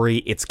story,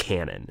 it's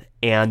canon.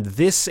 And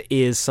this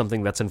is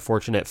something that's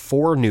unfortunate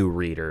for new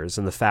readers,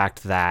 and the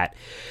fact that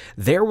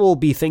there will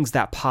be things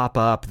that pop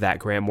up that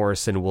Grant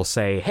Morrison will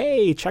say,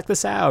 hey, check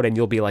this out, and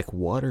you'll be like,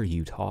 what are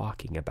you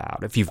talking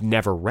about? If you've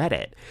never read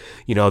it.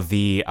 You know,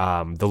 the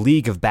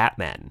League of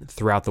Batmen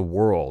throughout the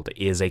world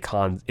is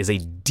a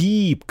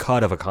deep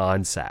cut of a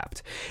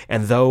concept.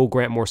 And though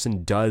Grant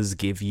Morrison does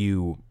give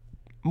you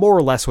more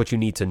or less what you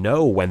need to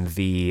know when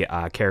the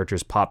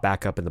characters pop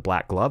back up in the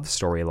Black Glove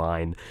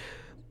storyline,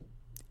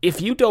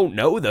 if you don't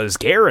know those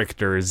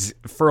characters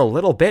for a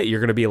little bit, you're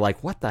going to be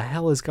like, what the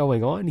hell is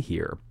going on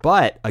here?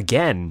 But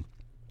again,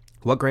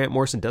 what Grant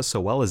Morrison does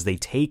so well is they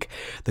take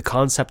the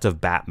concept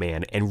of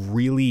Batman and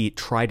really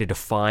try to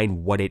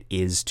define what it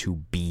is to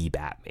be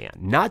Batman.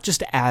 Not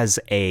just as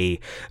a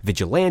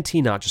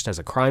vigilante, not just as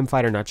a crime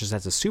fighter, not just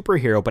as a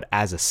superhero, but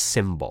as a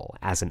symbol,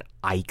 as an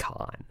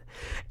icon.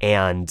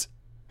 And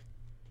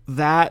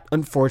that,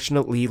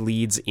 unfortunately,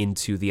 leads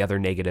into the other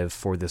negative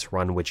for this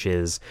run, which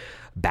is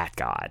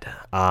Batgod.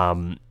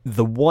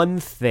 The one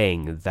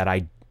thing that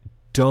I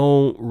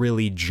don't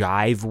really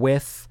jive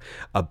with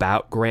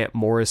about Grant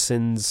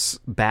Morrison's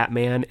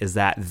Batman is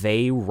that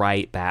they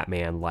write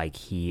Batman like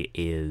he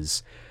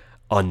is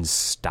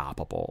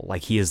unstoppable.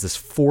 Like he is this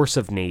force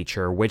of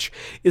nature, which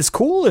is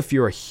cool if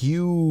you're a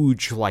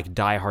huge, like,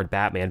 diehard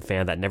Batman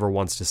fan that never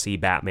wants to see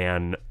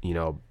Batman, you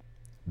know,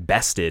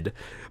 bested.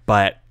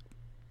 But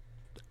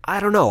I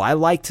don't know. I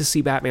like to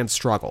see Batman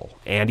struggle.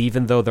 And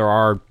even though there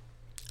are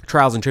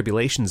trials and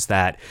tribulations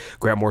that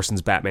Grant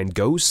Morrison's Batman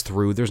goes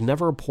through, there's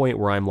never a point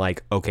where I'm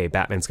like, okay,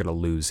 Batman's going to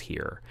lose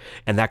here.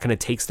 And that kind of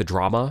takes the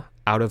drama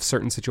out of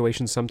certain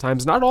situations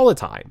sometimes. Not all the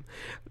time.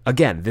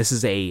 Again, this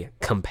is a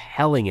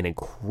compelling and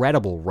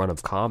incredible run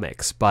of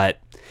comics, but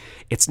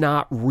it's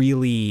not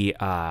really,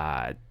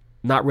 I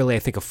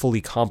think, a fully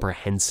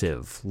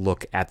comprehensive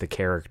look at the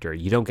character.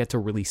 You don't get to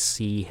really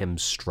see him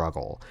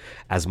struggle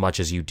as much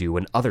as you do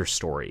in other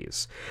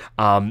stories.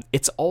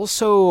 It's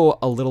also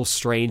a little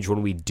strange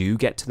when we do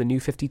get to the New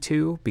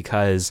 52,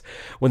 because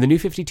when the New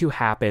 52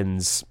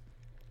 happens,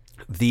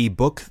 the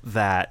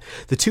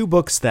two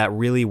books that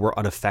really were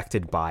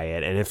unaffected by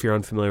it, and if you're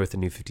unfamiliar with the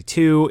New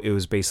 52, it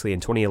was basically in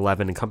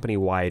 2011 a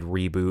company-wide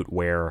reboot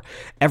where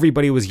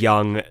everybody was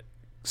young,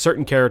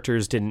 certain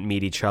characters didn't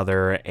meet each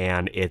other,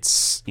 and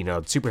it's, you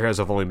know, superheroes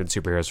have only been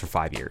superheroes for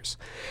 5 years.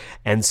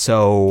 And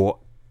so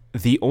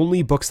the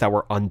only books that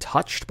were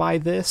untouched by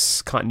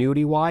this,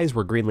 continuity-wise,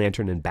 were Green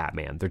Lantern and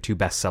Batman. They're two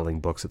best-selling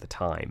books at the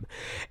time.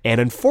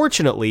 And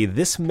unfortunately,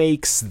 this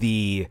makes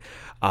the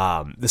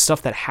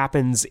stuff that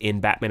happens in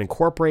Batman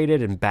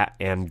Incorporated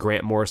and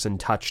Grant Morrison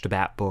touched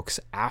Bat books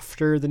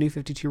after the New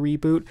 52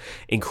 reboot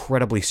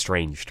incredibly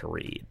strange to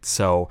read.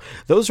 So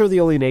those are the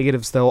only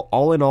negatives, though.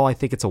 All in all, I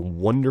think it's a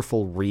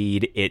wonderful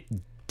read. It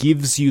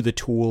gives you the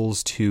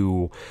tools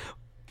to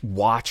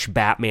watch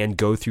Batman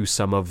go through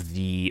some of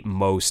the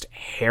most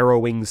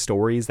harrowing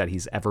stories that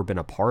he's ever been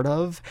a part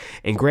of.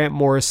 And Grant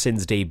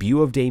Morrison's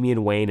debut of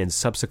Damian Wayne and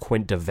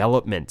subsequent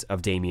development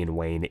of Damian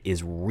Wayne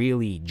is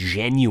really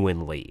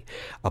genuinely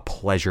a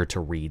pleasure to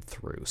read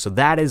through. So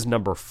that is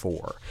number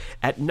 4.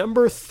 At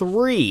number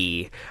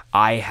 3,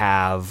 I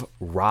have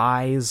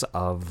Rise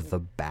of the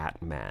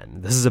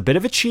Batman. This is a bit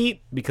of a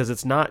cheat because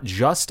it's not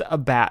just a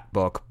Bat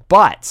book,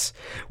 but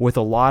with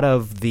a lot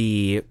of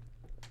the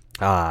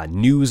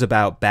news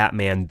about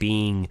Batman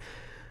being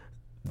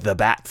the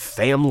Bat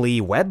Family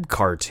web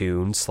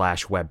cartoon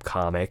 / web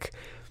comic,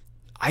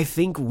 I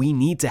think we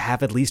need to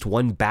have at least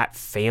one Bat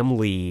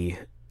Family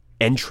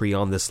entry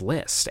on this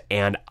list.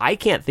 And I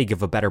can't think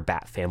of a better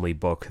Bat Family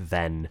book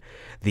than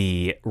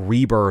the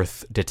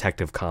Rebirth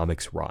Detective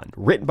Comics run,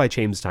 written by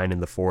James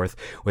Tynion IV,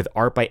 with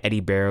art by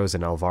Eddie Barrows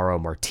and Alvaro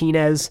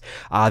Martinez.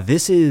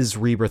 This is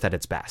Rebirth at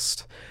its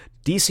best.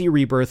 DC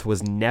Rebirth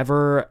was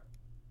never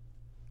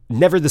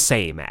the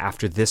same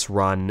after this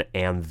run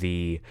and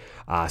the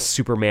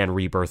Superman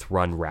Rebirth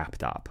run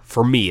wrapped up,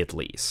 for me at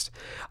least.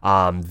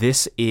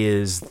 This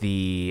is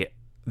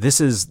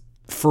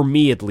for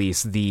me at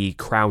least the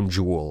crown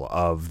jewel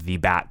of the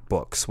Bat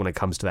books when it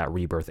comes to that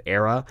Rebirth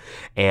era.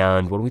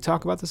 And when we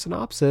talk about the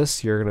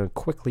synopsis, you're going to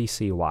quickly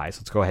see why. So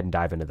let's go ahead and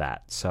dive into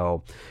that.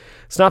 So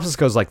synopsis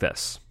goes like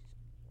this.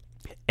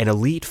 An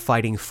elite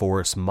fighting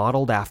force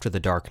modeled after the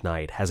Dark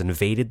Knight has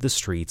invaded the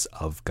streets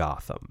of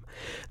Gotham.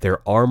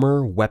 Their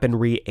armor,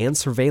 weaponry, and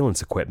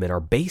surveillance equipment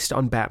are based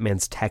on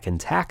Batman's tech and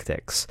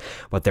tactics,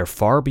 but they're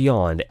far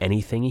beyond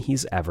anything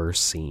he's ever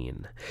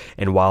seen.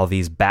 And while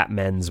these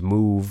Batmen's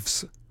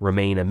moves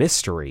remain a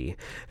mystery,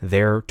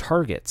 their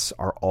targets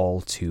are all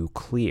too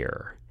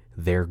clear.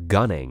 they're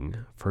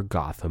gunning for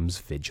Gotham's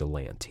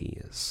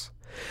vigilantes.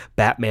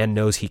 Batman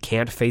knows he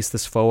can't face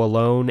this foe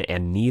alone,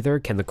 and neither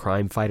can the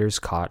crime fighters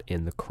caught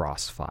in the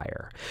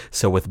crossfire.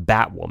 So with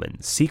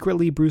Batwoman,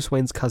 secretly Bruce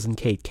Wayne's cousin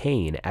Kate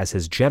Kane, as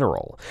his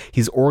general,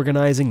 he's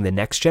organizing the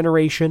next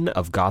generation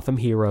of Gotham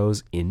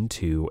heroes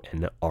into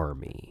an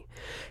army.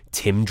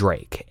 Tim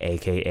Drake,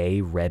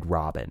 a.k.a. Red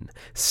Robin,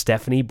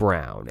 Stephanie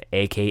Brown,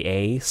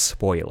 a.k.a.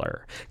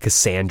 Spoiler,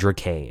 Cassandra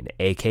Cain,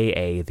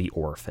 a.k.a. The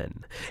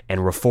Orphan,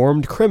 and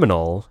reformed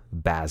criminal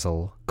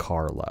Basil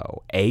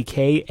Karlo,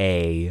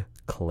 a.k.a.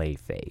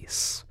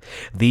 Clayface.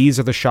 These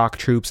are the shock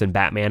troops in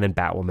Batman and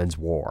Batwoman's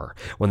war.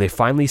 When they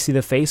finally see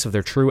the face of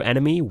their true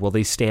enemy, will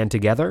they stand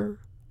together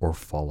or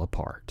fall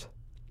apart?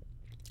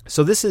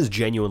 So this is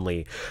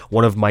genuinely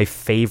one of my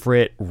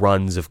favorite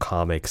runs of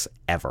comics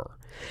ever.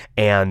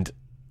 And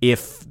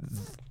if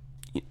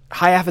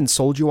I haven't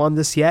sold you on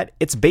this yet,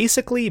 it's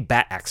basically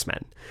Bat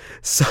X-Men.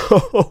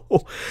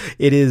 So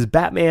it is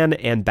Batman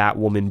and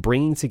Batwoman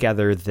bringing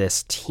together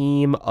this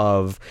team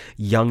of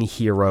young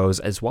heroes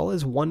as well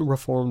as one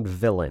reformed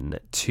villain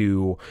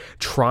to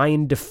try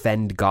and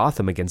defend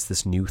Gotham against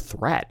this new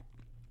threat.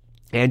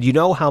 And you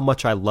know how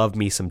much I love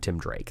me some Tim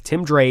Drake.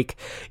 Tim Drake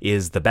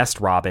is the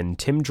best Robin.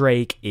 Tim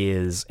Drake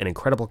is an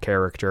incredible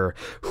character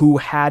who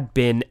had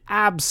been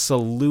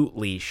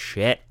absolutely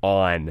shit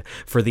on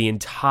for the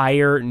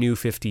entire New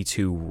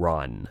 52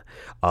 run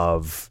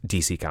of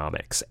DC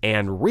Comics.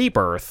 And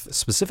Rebirth,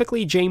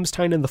 specifically James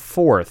Tynion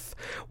IV,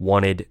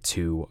 wanted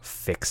to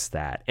fix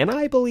that. And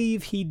I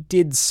believe he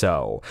did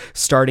so,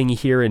 starting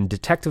here in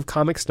Detective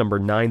Comics number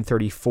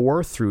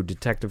 934 through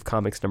Detective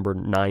Comics number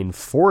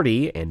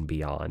 940 and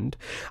beyond.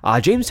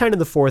 James Tynion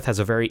IV has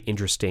a very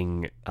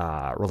interesting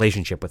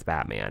relationship with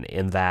Batman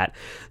in that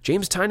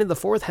James Tynion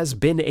IV has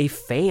been a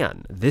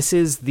fan. This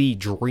is the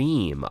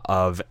dream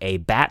of a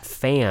Bat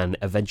fan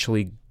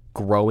eventually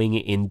growing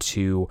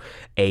into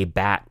a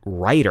Bat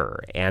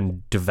writer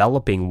and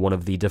developing one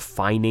of the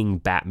defining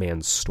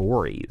Batman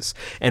stories.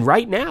 And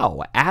right now,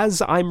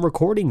 as I'm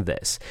recording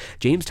this,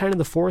 James Tynion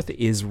IV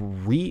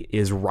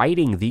is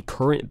writing the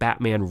current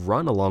Batman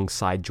run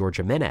alongside George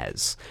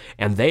Jimenez,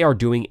 and they are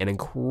doing an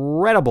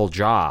incredible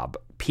job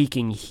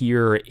peaking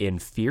here in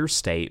Fear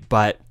State.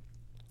 But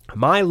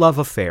my love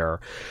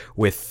affair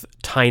with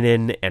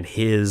Tynion and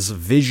his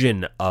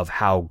vision of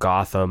how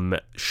Gotham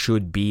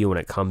should be when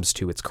it comes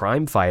to its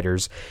crime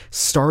fighters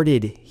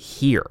started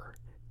here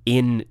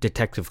in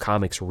Detective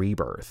Comics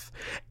Rebirth.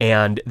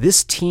 And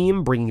this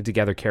team bringing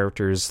together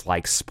characters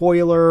like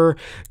Spoiler,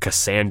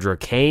 Cassandra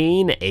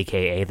Cain,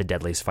 aka the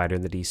deadliest fighter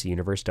in the DC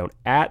universe, don't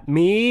at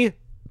me,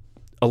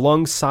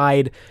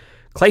 alongside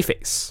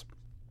Clayface,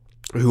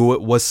 who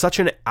was such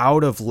an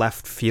out of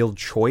left field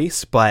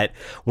choice, but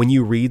when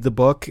you read the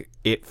book,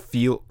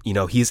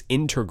 he's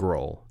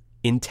integral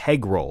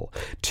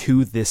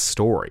to this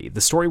story.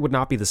 The story would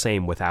not be the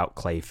same without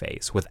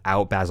Clayface,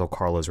 without Basil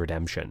Karlo's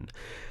redemption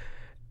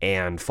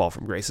and fall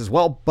from grace as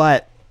well.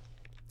 But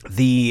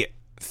the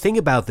thing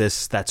about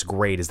this that's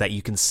great is that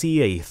you can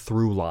see a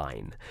through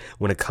line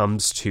when it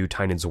comes to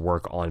Tynion's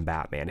work on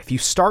Batman. If you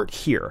start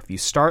here, if you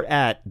start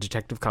at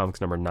Detective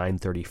Comics number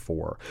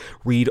 934,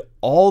 read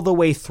all the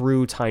way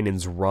through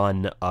Tynion's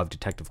run of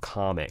Detective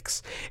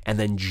Comics, and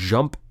then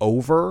jump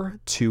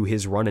over to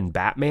his run in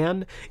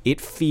Batman,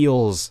 it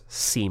feels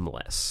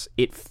seamless.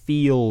 It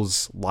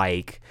feels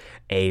like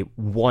a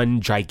one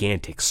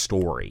gigantic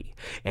story.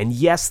 And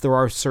yes, there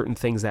are certain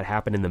things that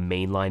happen in the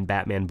mainline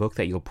Batman book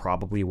that you'll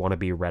probably want to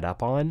be read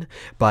up on,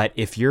 but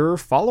if you're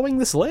following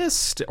this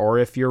list, or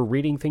if you're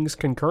reading things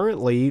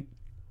concurrently,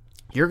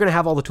 you're going to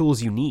have all the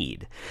tools you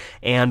need.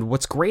 And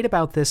what's great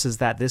about this is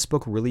that this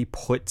book really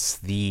puts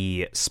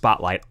the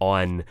spotlight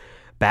on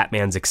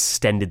Batman's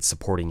extended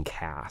supporting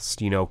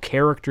cast.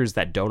 Characters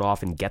that don't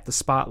often get the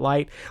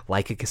spotlight,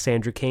 like a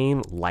Cassandra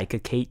Cain, like a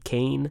Kate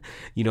Kane.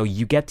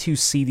 You get to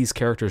see these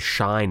characters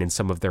shine in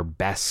some of their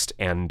best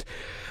and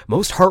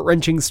most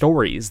heart-wrenching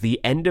stories. The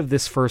end of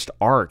this first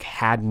arc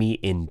had me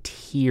in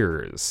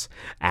tears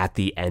at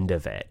the end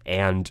of it.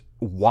 And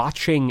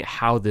watching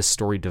how this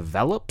story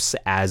develops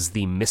as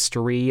the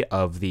mystery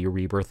of the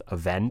Rebirth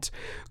event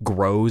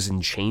grows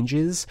and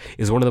changes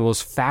is one of the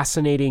most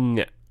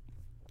fascinating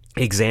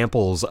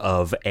examples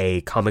of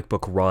a comic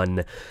book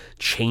run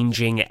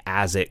changing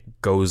as it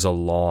goes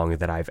along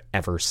that I've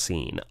ever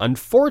seen.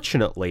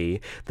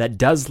 Unfortunately, that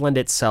does lend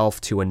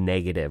itself to a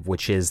negative,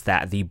 which is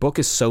that the book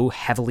is so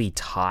heavily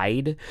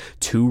tied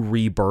to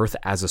Rebirth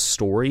as a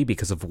story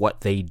because of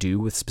what they do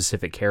with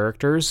specific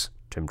characters,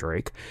 Tim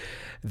Drake,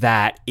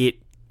 that it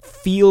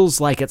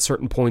feels like at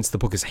certain points the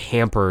book is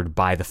hampered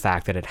by the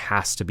fact that it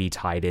has to be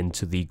tied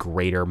into the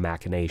greater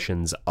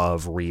machinations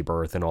of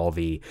Rebirth and all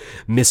the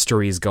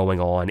mysteries going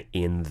on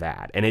in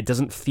that. And it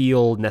doesn't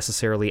feel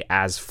necessarily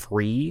as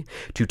free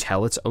to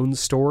tell its own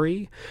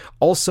story.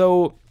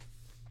 Also,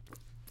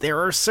 there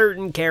are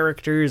certain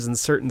characters and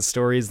certain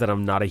stories that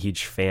I'm not a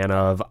huge fan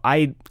of.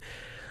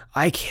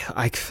 I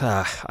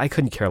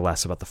couldn't care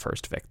less about the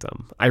first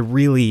victim.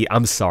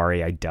 I'm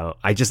sorry, I don't.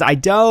 I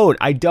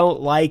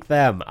don't like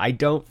them. I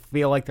don't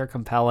feel like they're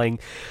compelling.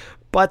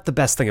 But the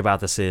best thing about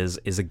this is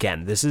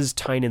again, this is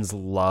Tynion's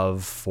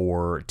love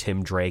for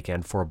Tim Drake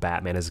and for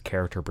Batman as a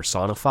character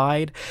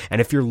personified. And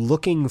if you're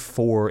jonesing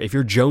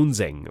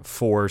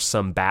for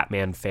some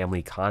Batman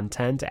family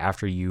content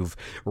after you've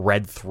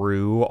read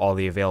through all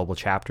the available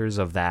chapters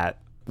of that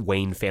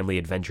Wayne Family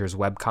Adventures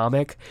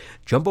webcomic,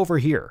 jump over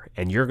here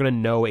and you're going to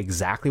know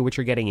exactly what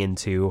you're getting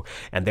into,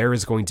 and there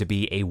is going to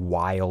be a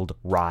wild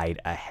ride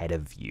ahead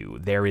of you.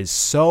 There is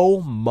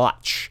so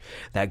much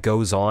that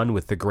goes on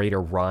with the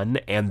greater run,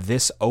 and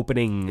this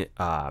opening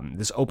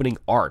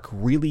arc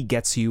really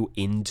gets you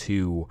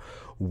into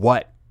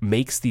what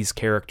makes these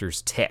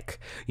characters tick.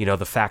 You know,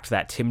 the fact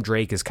that Tim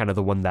Drake is kind of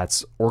the one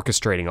that's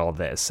orchestrating all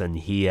this, and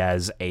he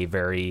has a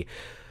very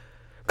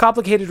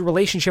complicated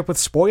relationship with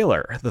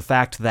Spoiler. The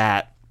fact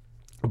that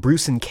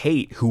Bruce and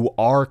Kate, who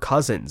are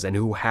cousins and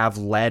who have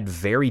led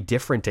very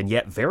different and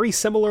yet very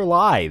similar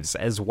lives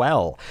as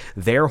well,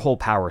 their whole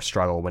power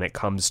struggle when it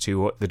comes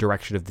to the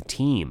direction of the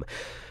team.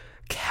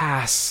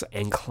 Cass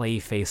and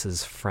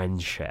Clayface's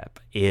friendship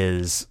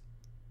is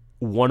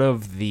one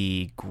of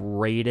the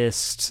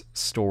greatest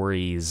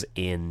stories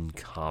in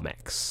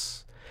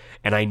comics.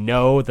 And I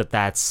know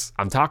that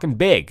I'm talking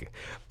big,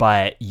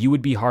 but you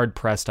would be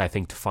hard-pressed, I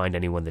think, to find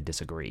anyone that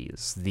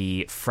disagrees.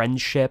 The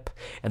friendship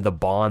and the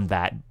bond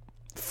that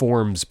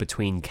forms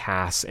between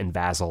Cass and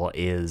Basil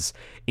is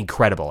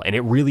incredible, and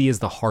it really is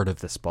the heart of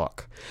this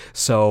book.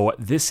 So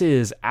this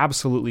is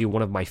absolutely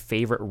one of my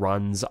favorite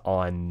runs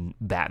on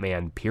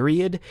Batman,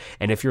 period.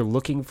 And if you're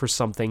looking for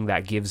something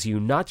that gives you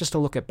not just a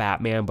look at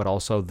Batman, but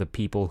also the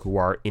people who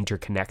are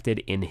interconnected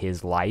in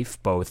his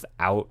life, both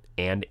out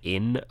and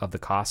in of the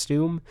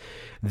costume,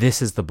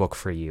 this is the book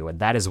for you, and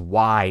that is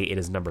why it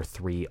is number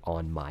 3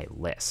 on my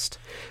list.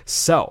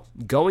 So,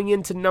 going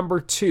into number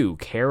 2,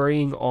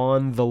 carrying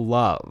on the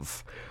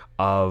love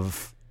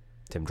of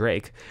Tim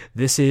Drake,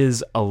 this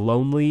is A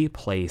Lonely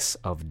Place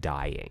of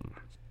Dying.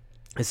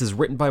 This is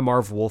written by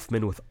Marv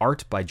Wolfman with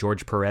art by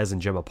George Perez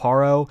and Jim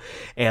Aparo,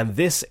 and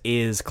this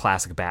is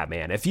classic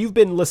Batman. If you've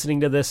been listening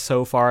to this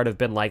so far and have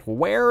been like,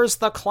 where's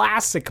the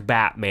classic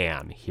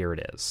Batman? Here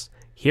it is.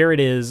 Here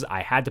it is.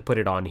 I had to put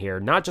it on here,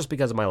 not just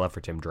because of my love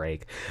for Tim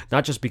Drake,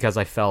 not just because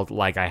I felt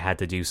like I had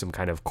to do some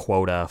kind of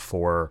quota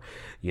for,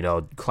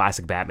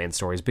 classic Batman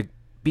stories, but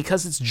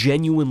because it's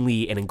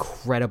genuinely an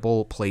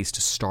incredible place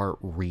to start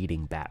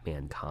reading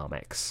Batman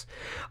comics.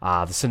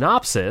 The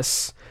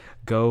synopsis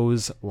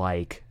goes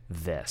like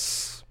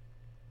this.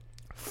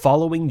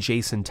 Following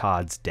Jason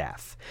Todd's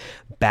death,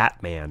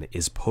 Batman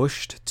is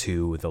pushed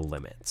to the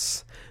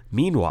limits.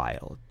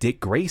 Meanwhile,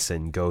 Dick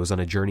Grayson goes on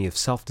a journey of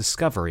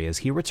self-discovery as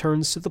he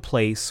returns to the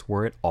place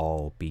where it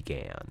all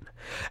began.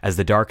 As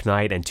the Dark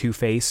Knight and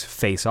Two-Face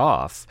face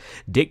off,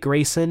 Dick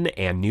Grayson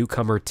and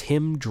newcomer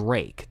Tim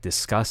Drake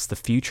discuss the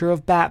future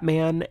of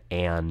Batman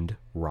and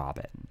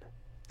Robin.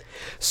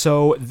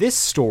 So this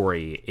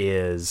story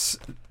is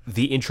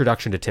the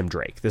introduction to Tim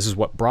Drake. This is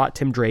what brought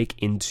Tim Drake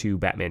into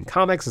Batman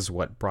Comics. This is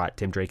what brought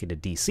Tim Drake into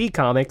DC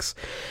Comics.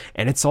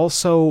 And it's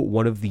also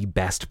one of the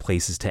best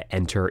places to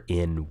enter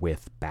in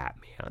with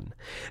Batman.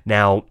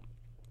 Now,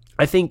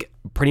 I think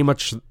pretty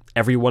much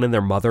everyone and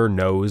their mother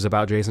knows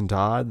about Jason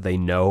Todd. They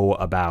know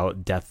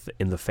about death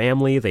in the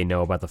family. They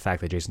know about the fact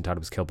that Jason Todd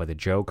was killed by the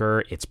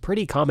Joker. It's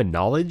pretty common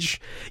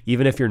knowledge,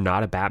 even if you're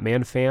not a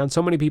Batman fan.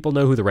 So many people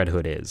know who the Red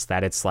Hood is,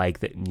 that it's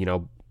like that,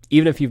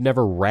 even if you've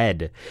never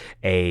read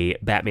a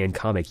Batman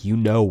comic, you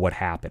know what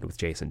happened with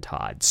Jason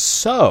Todd.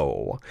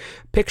 So,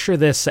 picture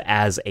this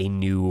as a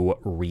new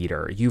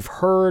reader. You've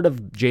heard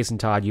of Jason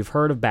Todd, you've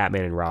heard of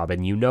Batman and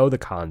Robin, you know the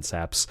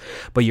concepts,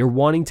 but you're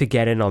wanting to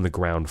get in on the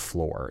ground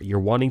floor. You're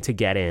wanting to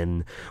get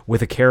in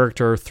with a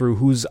character through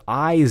whose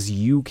eyes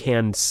you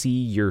can see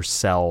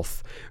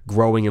yourself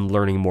growing and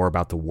learning more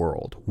about the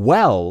world.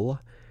 Well,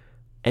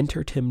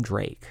 enter Tim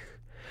Drake.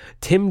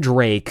 Tim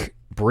Drake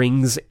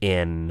brings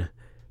in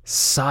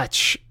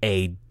such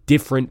a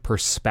different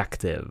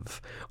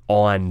perspective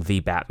on the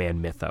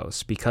Batman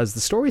mythos, because the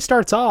story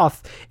starts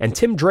off and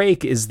Tim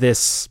Drake is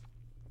this,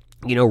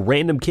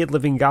 random kid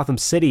living in Gotham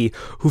City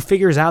who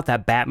figures out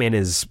that Batman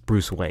is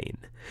Bruce Wayne.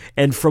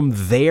 And from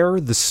there,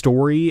 the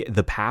story,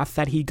 the path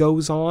that he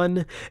goes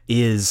on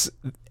is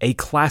a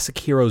classic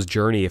hero's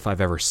journey if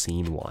I've ever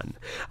seen one.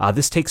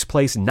 This takes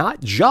place not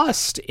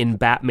just in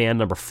Batman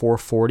number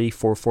 440,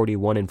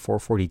 441, and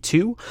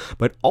 442,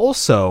 but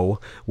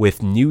also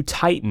with New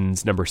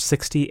Titans number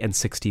 60 and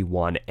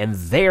 61. And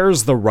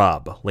there's the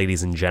rub,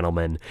 ladies and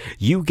gentlemen.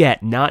 You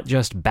get not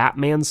just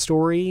Batman's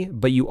story,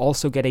 but you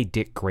also get a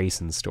Dick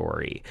Grayson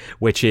story,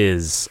 which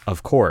is,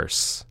 of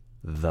course,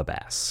 the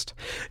best.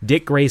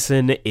 Dick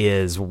Grayson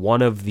is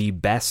one of the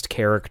best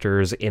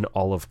characters in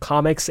all of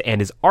comics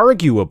and is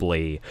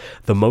arguably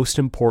the most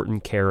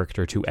important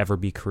character to ever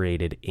be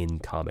created in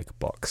comic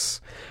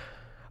books.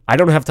 I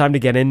don't have time to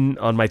get in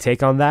on my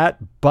take on that,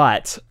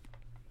 but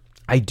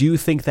I do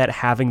think that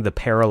having the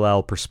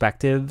parallel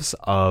perspectives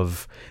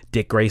of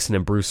Dick Grayson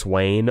and Bruce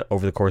Wayne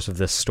over the course of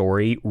this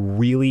story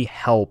really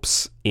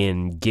helps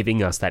in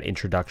giving us that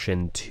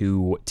introduction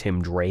to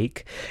Tim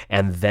Drake,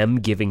 and them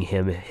giving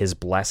him his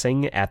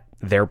blessing at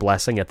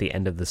the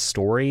end of the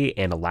story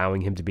and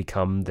allowing him to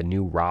become the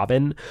new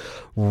Robin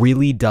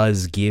really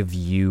does give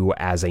you,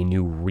 as a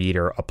new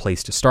reader, a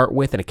place to start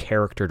with and a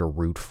character to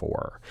root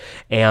for.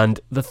 And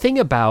the thing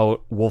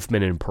about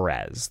Wolfman and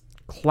Perez,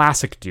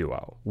 classic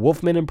duo.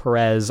 Wolfman and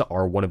Perez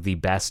are one of the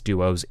best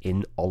duos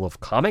in all of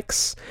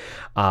comics.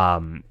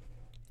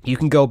 You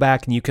can go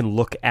back and you can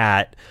look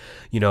at,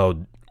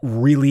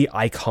 really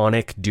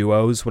iconic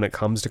duos when it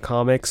comes to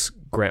comics.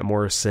 Grant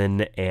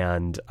Morrison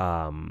and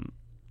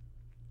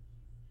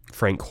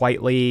Frank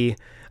Quitely.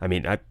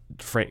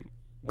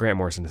 Grant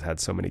Morrison has had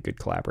so many good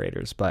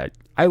collaborators, but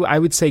I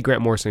would say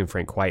Grant Morrison and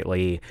Frank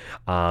Quitely,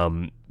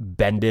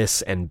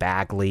 Bendis and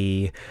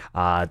Bagley,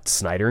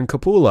 Snyder and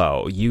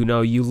Capullo.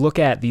 You look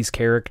at these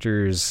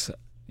characters,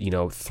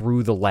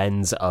 through the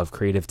lens of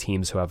creative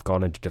teams who have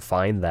gone on to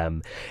define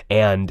them,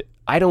 and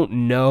I don't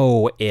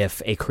know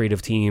if a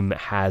creative team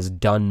has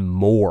done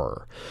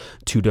more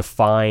to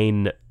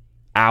define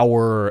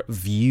our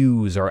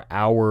views or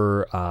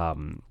our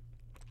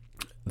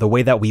the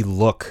way that we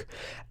look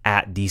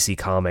at DC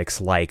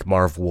Comics like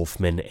Marv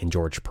Wolfman and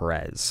George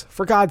Perez.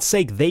 For God's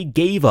sake, they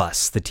gave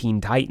us the Teen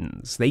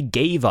Titans. They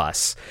gave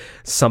us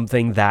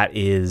something that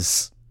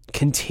is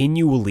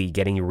continually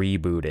getting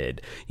rebooted,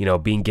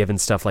 being given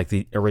stuff like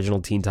the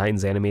original Teen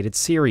Titans animated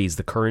series,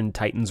 the current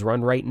Titans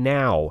run right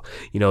now.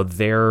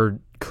 Their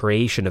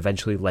creation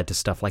eventually led to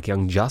stuff like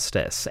Young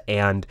Justice,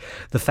 and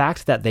the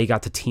fact that they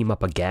got to team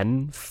up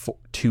again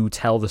to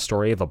tell the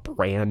story of a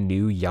brand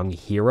new young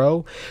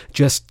hero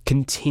just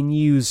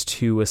continues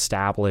to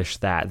establish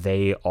that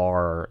they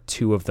are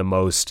two of the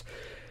most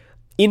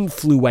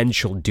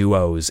influential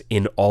duos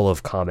in all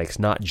of comics,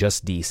 not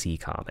just DC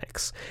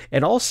Comics.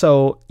 And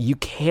also, you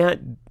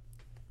can't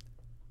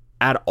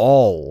at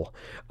all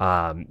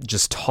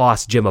just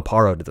toss Jim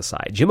Aparo to the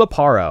side. Jim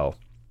Aparo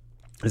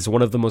is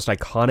one of the most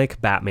iconic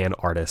Batman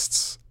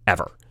artists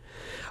ever.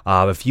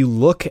 If you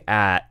look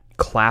at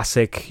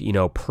classic,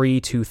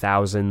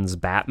 pre-2000s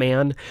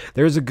Batman,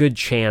 there's a good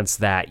chance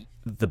that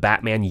the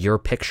Batman you're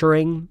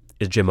picturing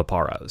is Jim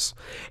Aparo's.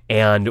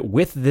 And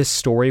with this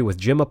story, with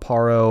Jim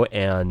Aparo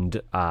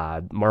and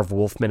Marv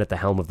Wolfman at the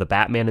helm of the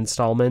Batman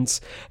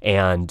installments,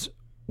 and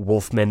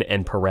Wolfman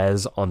and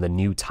Perez on the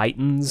New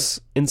Titans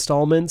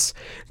installments,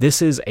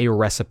 this is a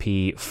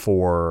recipe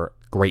for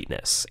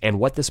greatness. And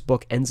what this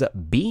book ends up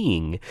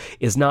being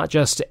is not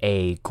just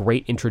a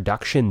great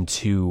introduction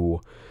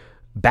to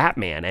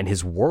Batman and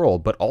his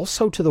world, but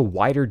also to the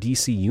wider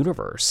DC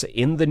universe.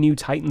 In the New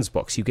Titans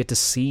books, you get to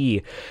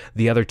see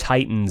the other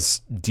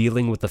Titans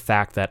dealing with the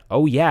fact that,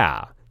 oh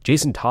yeah,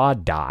 Jason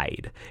Todd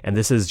died, and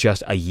this is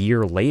just a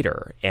year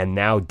later, and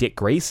now Dick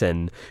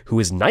Grayson, who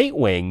is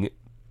Nightwing,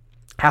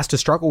 has to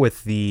struggle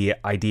with the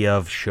idea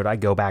of, should I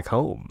go back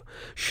home?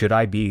 Should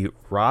I be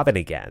Robin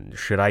again?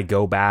 Should I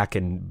go back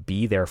and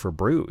be there for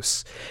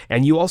Bruce?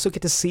 And you also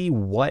get to see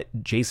what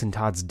Jason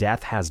Todd's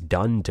death has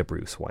done to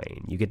Bruce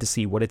Wayne. You get to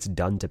see what it's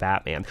done to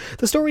Batman.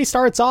 The story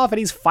starts off and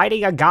he's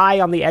fighting a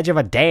guy on the edge of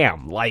a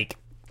dam. Like,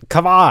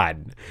 come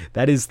on.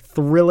 That is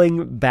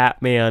thrilling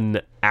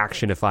Batman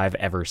action if I've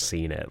ever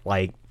seen it.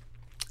 Like,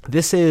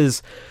 this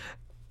is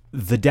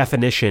the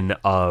definition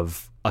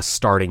of a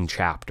starting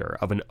chapter,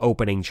 of an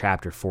opening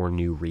chapter for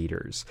new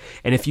readers.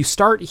 And if you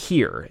start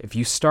here, if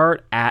you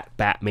start at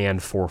Batman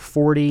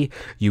 440,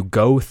 you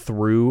go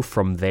through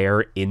from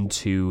there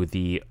into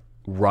the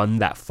run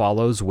that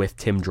follows with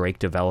Tim Drake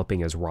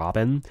developing as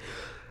Robin,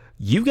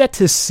 you get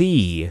to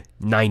see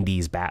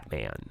 90s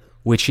Batman,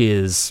 which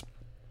is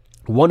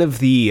one of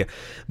the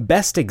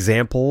best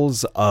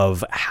examples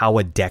of how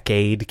a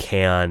decade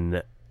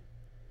can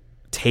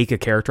take a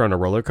character on a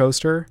roller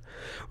coaster.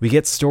 We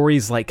get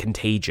stories like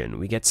Contagion,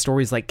 we get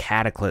stories like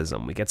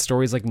Cataclysm, we get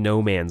stories like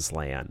No Man's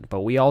Land,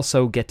 but we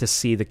also get to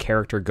see the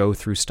character go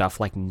through stuff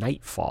like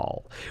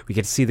Nightfall. We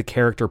get to see the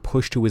character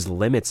pushed to his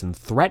limits and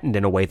threatened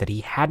in a way that he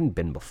hadn't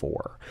been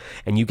before.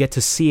 And you get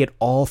to see it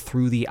all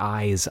through the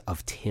eyes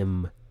of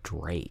Tim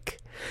Drake.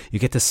 You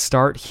get to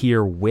start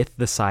here with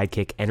the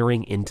sidekick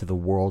entering into the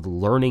world,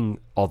 learning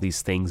all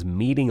these things,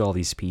 meeting all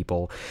these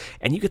people,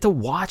 and you get to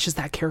watch as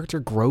that character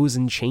grows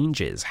and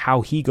changes,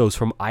 how he goes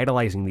from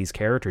idolizing these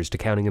characters to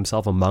counting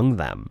himself among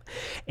them.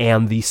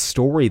 And the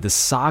story, the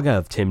saga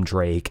of Tim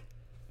Drake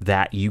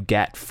that you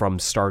get from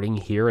starting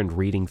here and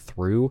reading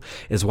through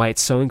is why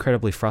it's so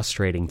incredibly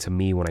frustrating to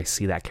me when I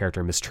see that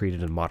character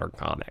mistreated in modern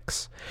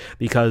comics.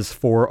 Because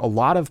for a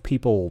lot of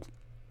people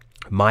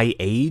my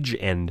age,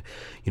 and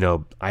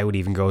I would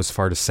even go as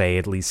far to say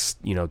at least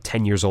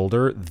 10 years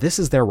older, this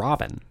is their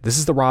Robin. This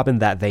is the Robin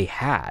that they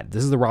had.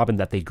 This is the Robin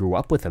that they grew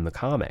up with in the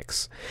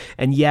comics.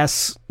 And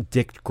yes,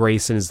 Dick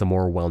Grayson is the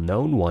more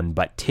well-known one,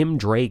 but Tim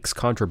Drake's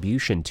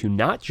contribution to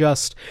not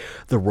just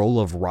the role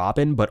of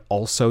Robin, but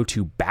also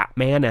to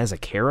Batman as a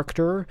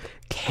character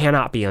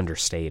cannot be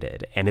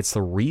understated. And it's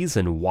the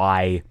reason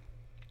why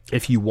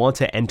If you want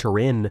to enter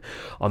in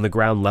on the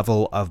ground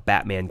level of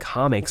Batman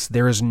comics,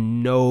 there is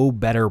no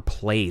better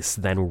place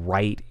than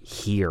right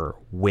here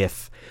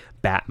with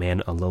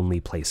Batman: A Lonely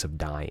Place of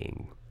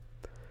Dying.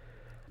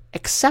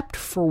 Except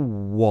for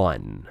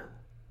one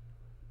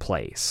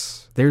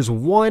place. There's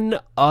one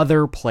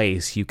other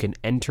place you can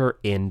enter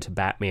into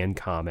Batman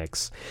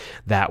comics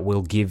that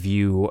will give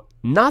you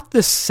not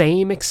the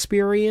same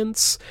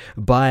experience,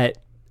 but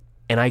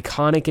an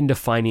iconic and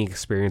defining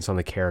experience on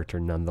the character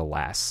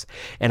nonetheless.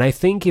 And I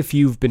think if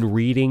you've been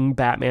reading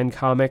Batman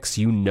comics,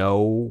 you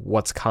know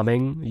what's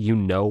coming. You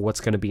know what's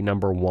going to be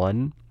number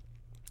one.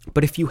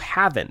 But if you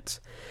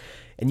haven't,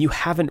 and you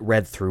haven't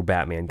read through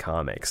Batman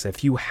comics,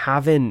 if you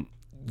haven't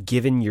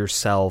given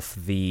yourself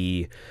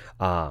the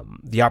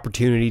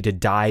opportunity to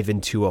dive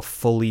into a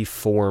fully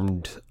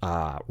formed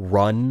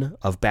run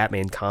of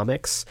Batman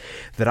comics,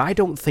 that I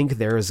don't think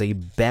there is a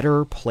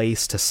better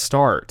place to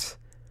start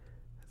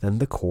than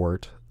the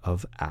Court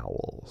of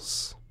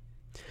Owls.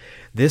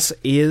 This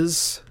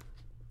is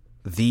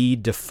the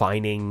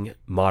defining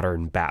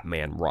modern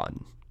Batman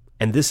run.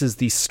 And this is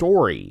the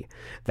story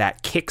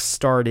that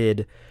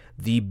kickstarted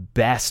the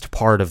best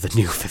part of the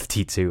New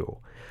 52.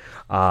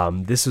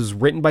 This is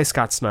written by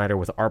Scott Snyder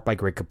with art by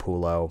Greg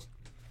Capullo.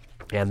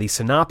 And the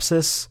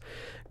synopsis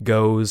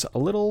goes a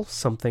little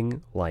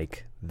something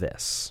like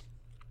this.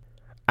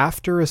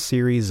 After a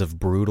series of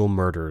brutal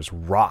murders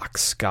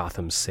rocks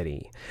Gotham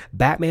City,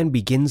 Batman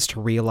begins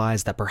to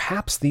realize that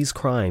perhaps these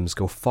crimes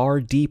go far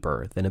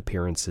deeper than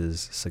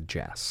appearances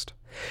suggest.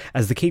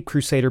 As the Caped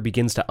Crusader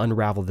begins to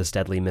unravel this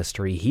deadly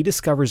mystery, he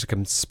discovers a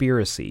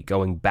conspiracy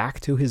going back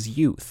to his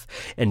youth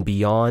and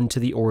beyond to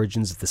the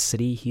origins of the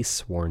city he's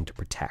sworn to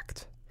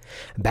protect.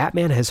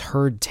 Batman has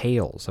heard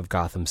tales of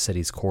Gotham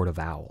City's Court of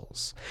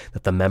Owls,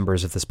 that the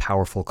members of this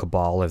powerful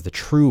cabal are the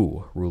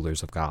true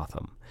rulers of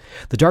Gotham.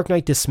 The Dark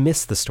Knight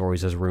dismissed the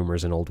stories as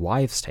rumors and old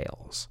wives'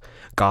 tales.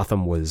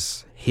 Gotham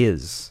was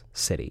his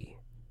city.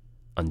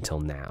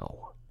 Until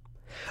now.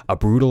 A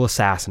brutal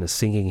assassin is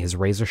sinking his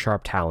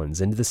razor-sharp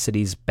talons into the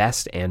city's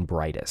best and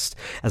brightest,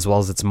 as well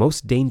as its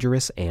most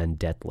dangerous and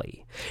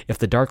deadly. If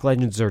the dark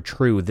legends are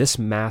true, his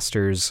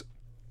masters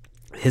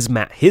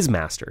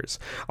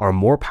are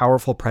more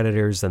powerful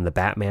predators than the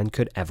Batman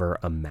could ever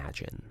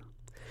imagine.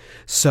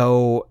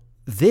 So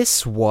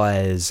this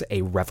was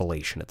a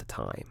revelation at the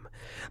time,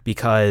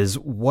 because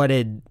what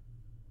had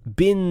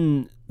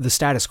been the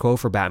status quo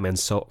for Batman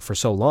for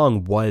so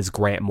long was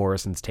Grant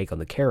Morrison's take on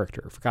the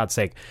character. For God's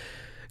sake,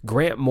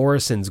 Grant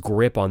Morrison's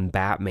grip on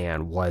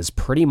Batman was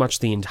pretty much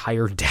the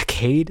entire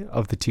decade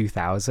of the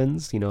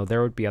 2000s. You know,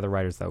 there would be other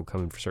writers that would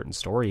come in for certain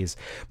stories,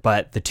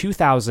 but the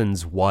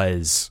 2000s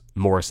was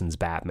Morrison's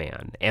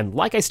Batman. And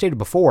like I stated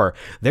before,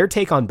 their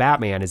take on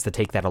Batman is the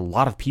take that a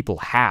lot of people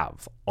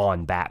have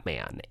on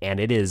Batman, and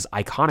it is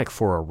iconic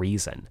for a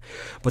reason.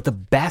 But the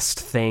best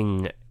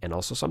thing, and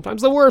also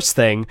sometimes the worst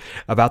thing,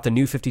 about the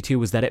New 52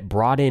 was that it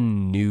brought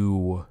in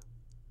new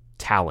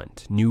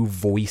talent, new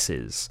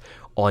voices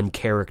on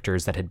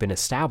characters that had been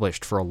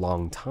established for a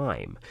long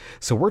time.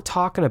 So we're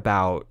talking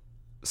about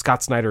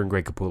Scott Snyder and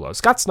Greg Capullo.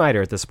 Scott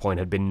Snyder at this point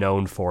had been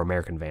known for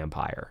American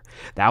Vampire.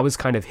 That was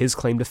kind of his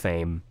claim to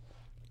fame.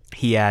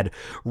 He had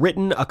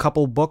written a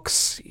couple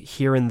books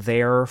here and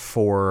there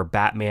for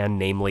Batman,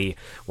 namely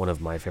one of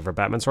my favorite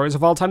Batman stories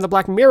of all time, The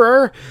Black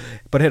Mirror,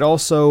 but had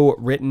also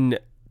written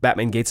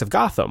Batman Gates of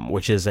Gotham,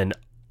 which is an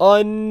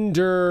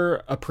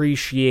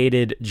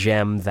underappreciated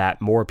gem that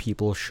more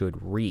people should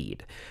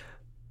read.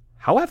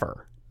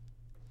 However,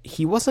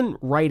 he wasn't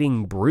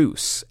writing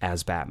Bruce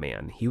as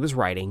Batman. He was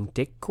writing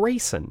Dick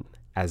Grayson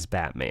as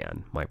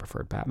Batman, my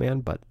preferred Batman,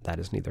 but that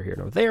is neither here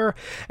nor there.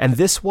 And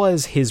this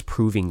was his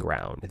proving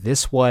ground.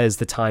 This was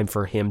the time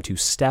for him to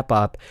step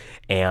up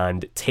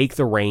and take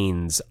the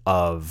reins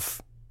of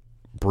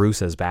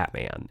Bruce as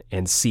Batman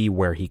and see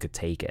where he could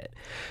take it.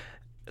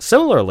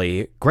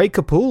 Similarly, Greg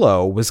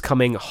Capullo was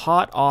coming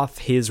hot off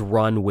his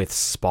run with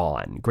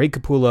Spawn. Greg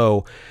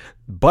Capullo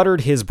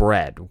buttered his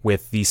bread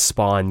with the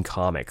Spawn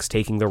comics,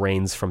 taking the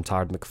reins from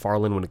Todd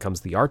McFarlane when it comes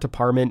to the art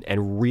department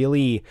and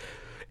really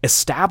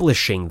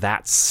establishing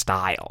that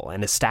style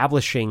and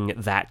establishing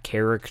that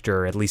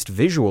character, at least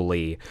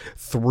visually,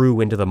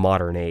 through into the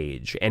modern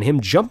age. And him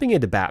jumping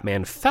into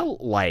Batman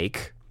felt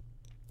like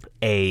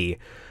an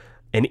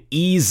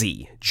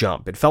easy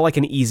jump. It felt like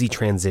an easy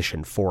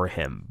transition for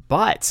him.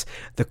 But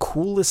the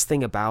coolest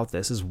thing about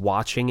this is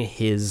watching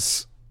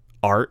his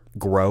art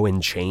grow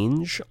and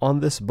change on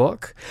this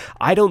book.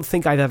 I don't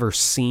think I've ever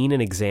seen an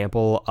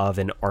example of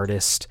an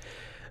artist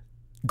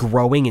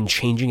growing and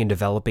changing and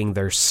developing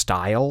their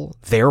style,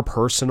 their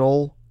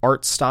personal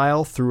art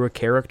style through a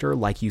character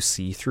like you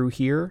see through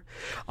here.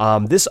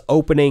 This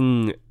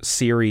opening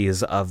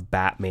series of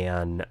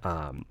Batman,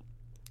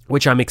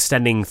 which I'm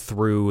extending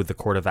through the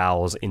Court of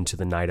Owls into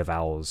the Night of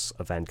Owls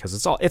event, because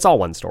it's all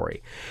one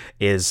story,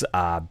 is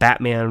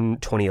Batman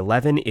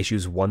 2011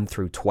 issues 1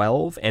 through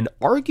 12, and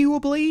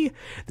arguably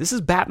this is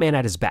Batman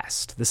at his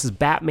best. This is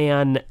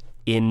Batman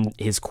in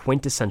his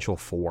quintessential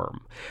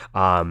form.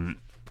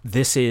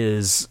 This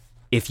is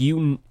if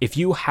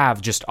you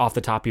have, just off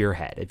the top of your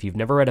head, if you've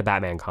never read a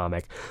Batman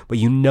comic, but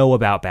you know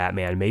about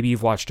Batman, maybe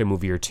you've watched a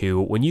movie or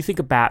two, when you think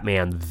of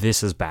Batman,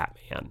 this is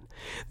Batman.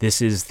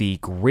 This is the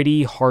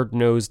gritty,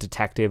 hard-nosed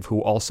detective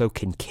who also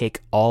can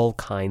kick all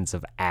kinds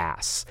of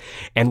ass.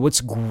 And what's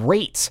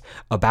great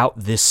about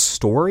this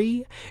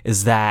story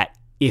is that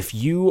if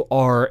you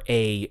are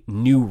a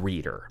new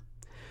reader,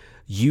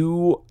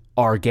 you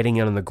are getting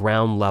in on the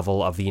ground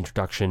level of the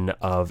introduction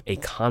of a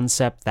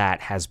concept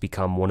that has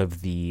become one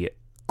of the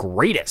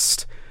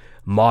greatest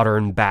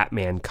modern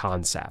Batman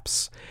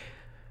concepts.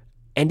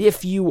 And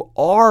if you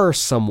are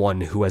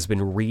someone who has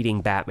been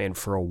reading Batman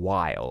for a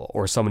while,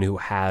 or someone who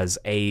has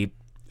a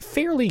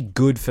fairly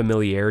good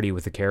familiarity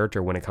with the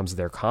character when it comes to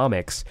their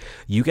comics,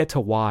 you get to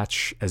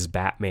watch as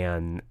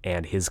Batman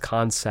and his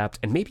concept,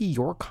 and maybe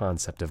your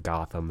concept of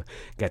Gotham,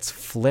 gets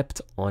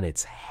flipped on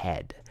its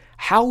head.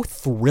 How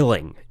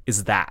thrilling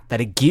is that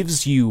it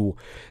gives you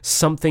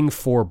something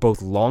for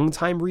both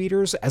longtime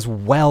readers as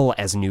well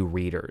as new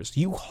readers?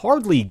 You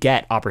hardly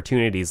get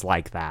opportunities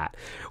like that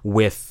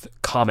with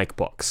comic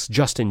books,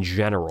 just in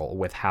general,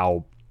 with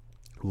how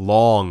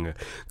long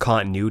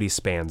continuity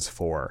spans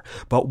for.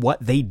 But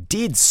what they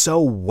did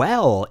so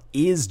well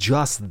is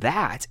just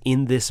that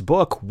in this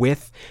book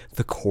with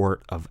the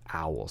Court of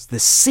Owls,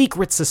 this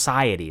secret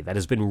society that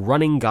has been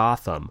running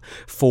Gotham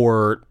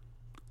for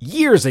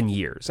years and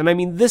years. And I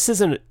mean, this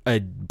isn't a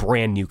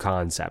brand new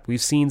concept. We've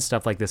seen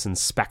stuff like this in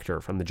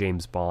Spectre from the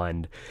James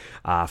Bond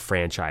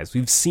franchise.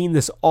 We've seen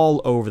this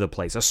all over the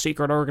place. A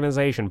secret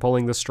organization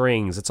pulling the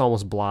strings. It's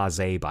almost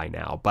blasé by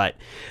now. But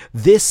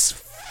this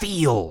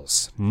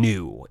feels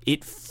new.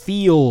 It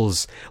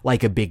feels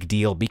like a big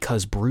deal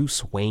because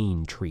Bruce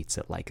Wayne treats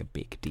it like a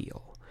big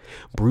deal.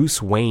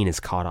 Bruce Wayne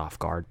is caught off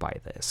guard by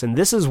this. And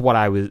this is what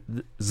I was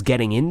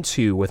getting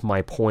into with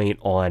my point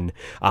on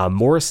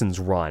Morrison's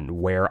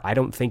run, where I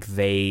don't think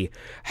they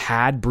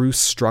had Bruce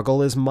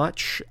struggle as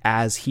much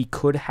as he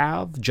could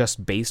have,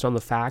 just based on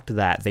the fact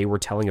that they were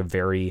telling a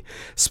very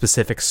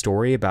specific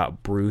story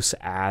about Bruce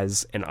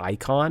as an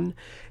icon.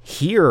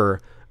 Here,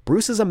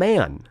 Bruce is a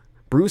man.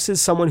 Bruce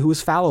is someone who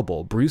is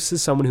fallible. Bruce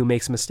is someone who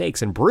makes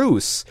mistakes. And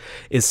Bruce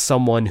is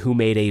someone who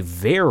made a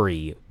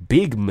very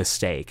big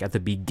mistake at the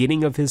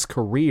beginning of his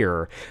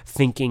career,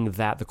 thinking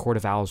that the Court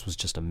of Owls was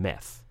just a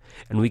myth.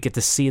 And we get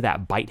to see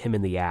that bite him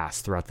in the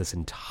ass throughout this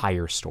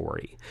entire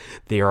story.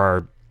 There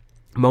are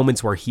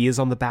moments where he is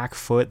on the back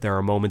foot. There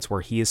are moments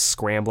where he is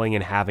scrambling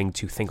and having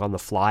to think on the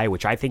fly,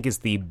 which I think is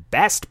the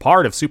best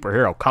part of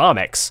superhero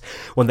comics,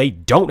 when they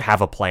don't have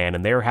a plan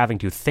and they're having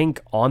to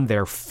think on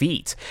their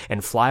feet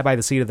and fly by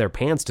the seat of their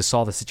pants to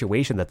solve a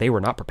situation that they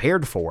were not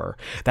prepared for.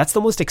 That's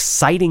the most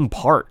exciting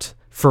part,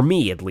 for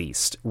me at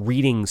least,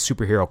 reading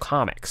superhero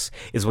comics,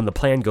 is when the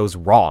plan goes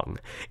wrong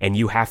and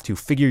you have to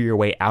figure your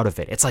way out of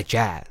it. It's like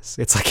jazz.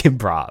 It's like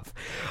improv.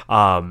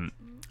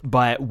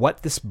 But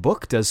what this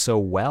book does so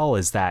well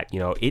is that,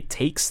 it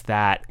takes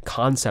that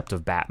concept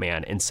of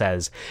Batman and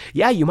says,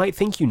 yeah, you might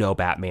think you know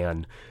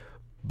Batman,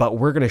 but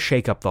we're going to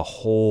shake up the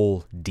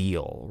whole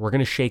deal. We're going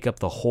to shake up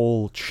the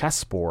whole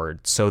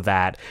chessboard so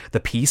that the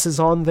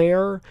pieces on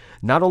there,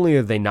 not only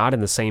are they not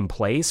in the same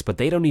place, but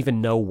they don't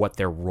even know what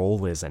their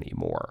role is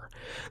anymore.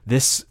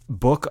 This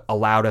book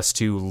allowed us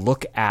to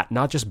look at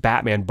not just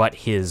Batman, but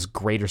his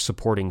greater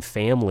supporting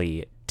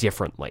family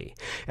differently.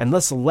 And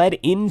this led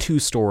into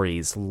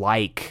stories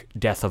like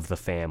Death of the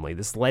Family.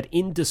 This led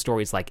into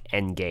stories like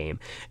Endgame.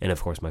 And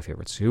of course, my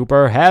favorite,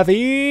 Super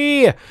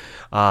Heavy.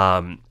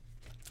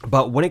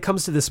 But when it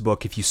comes to this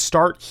book, if you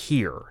start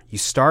here, you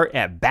start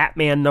at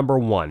Batman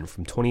 #1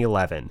 from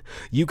 2011,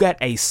 you get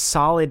a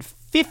solid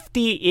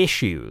 50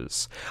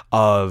 issues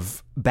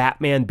of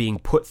Batman being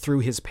put through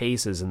his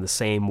paces in the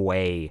same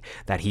way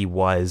that he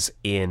was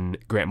in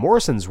Grant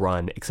Morrison's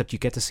run, except you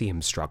get to see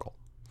him struggle.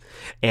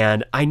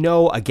 And I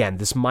know, again,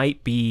 this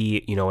might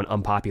be, an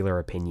unpopular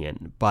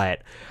opinion,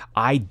 but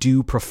I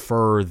do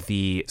prefer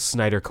the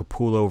Snyder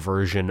Capullo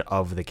version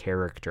of the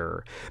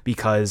character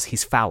because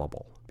he's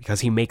fallible,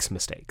 because he makes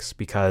mistakes,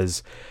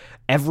 because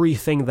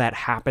everything that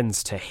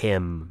happens to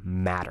him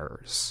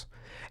matters.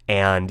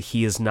 And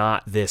he is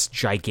not this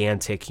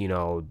gigantic,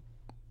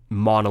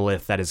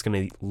 monolith that is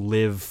going to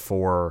live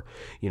for,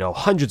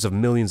 hundreds of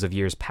millions of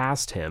years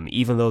past him.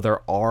 Even though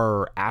there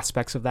are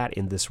aspects of that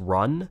in this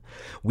run,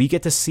 we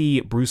get to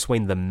see Bruce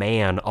Wayne the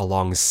man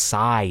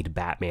alongside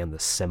Batman the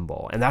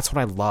symbol. And that's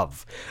what I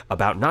love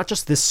about not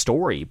just this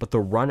story, but the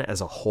run as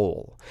a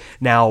whole.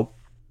 Now,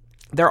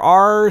 there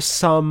are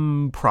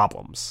some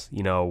problems,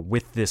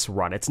 with this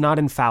run. It's not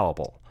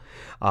infallible.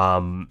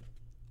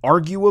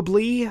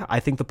 Arguably, I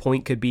think the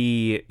point could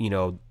be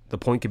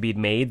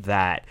made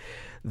that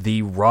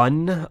the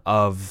run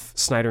of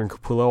Snyder and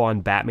Capullo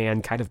on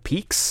Batman kind of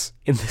peaks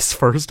in this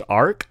first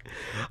arc.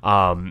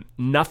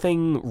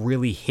 Nothing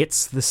really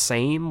hits the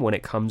same when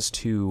it comes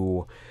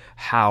to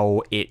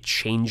how it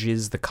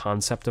changes the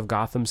concept of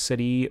Gotham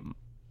City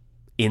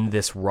in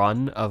this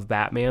run of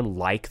Batman,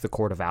 like the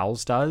Court of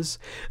Owls does,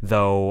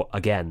 though,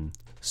 again,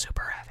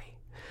 super heavy.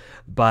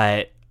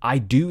 But I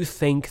do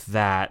think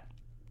that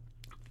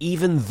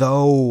even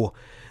though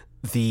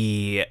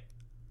the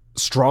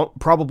strong,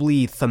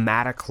 probably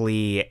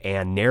thematically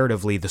and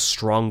narratively, the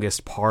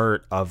strongest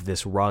part of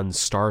this run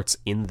starts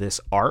in this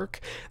arc.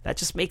 That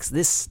just makes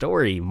this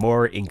story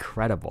more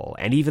incredible.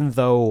 And even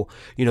though,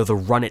 the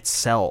run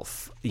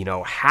itself,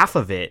 half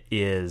of it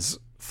is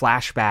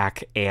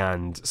flashback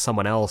and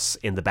someone else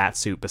in the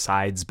Batsuit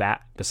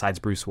besides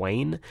Bruce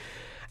Wayne,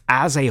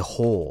 as a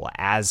whole,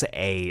 as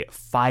a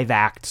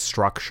 5-act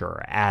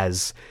structure,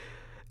 as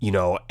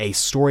a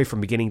story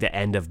from beginning to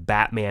end of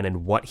Batman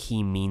and what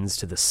he means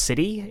to the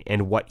city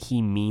and what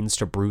he means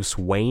to Bruce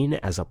Wayne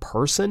as a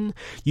person,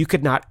 you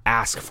could not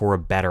ask for a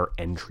better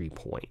entry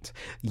point.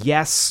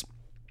 Yes,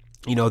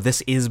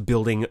 this is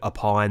building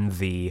upon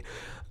the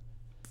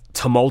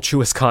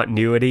tumultuous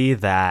continuity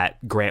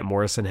that Grant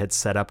Morrison had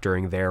set up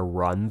during their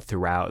run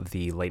throughout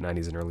the late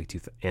 90s and early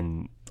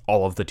and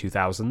all of the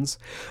 2000s.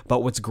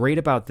 But what's great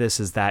about this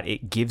is that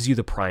it gives you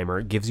the primer,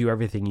 it gives you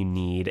everything you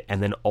need,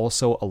 and then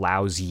also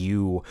allows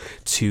you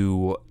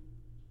to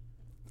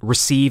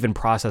receive and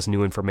process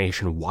new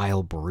information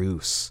while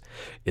Bruce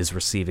is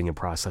receiving and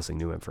processing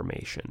new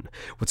information.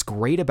 What's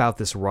great about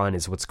this run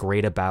is what's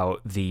great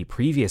about the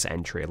previous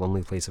entry, A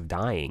Lonely Place of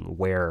Dying,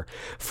 where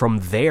from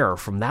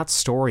that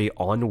story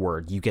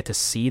onward, you get to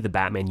see the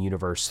Batman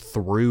universe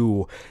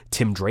through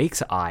Tim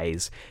Drake's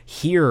eyes.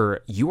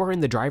 Here, you are in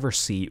the driver's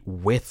seat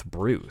with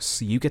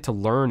Bruce. You get to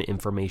learn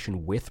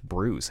information with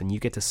Bruce, and you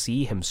get to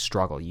see him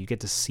struggle. You get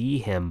to see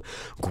him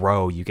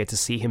grow. You get to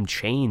see him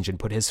change and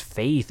put his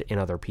faith in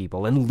other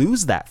people and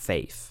lose that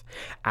faith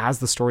as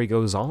the story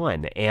goes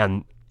on.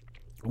 And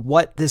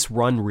what this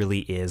run really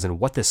is, and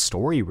what this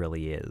story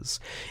really is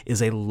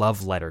a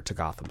love letter to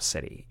Gotham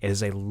City. It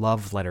is a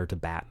love letter to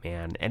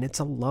Batman, and it's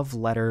a love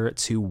letter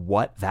to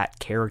what that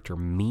character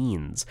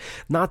means,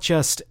 not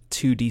just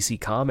to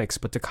DC Comics,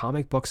 but to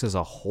comic books as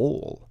a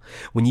whole.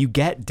 When you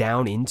get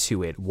down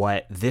into it,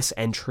 what this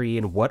entry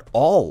and what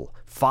all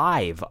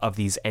 5 of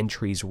these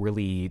entries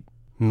really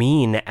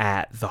mean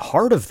at the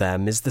heart of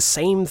them is the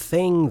same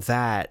thing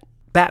that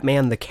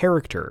Batman the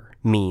character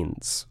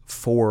means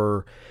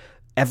for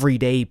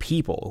everyday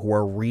people who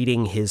are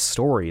reading his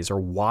stories or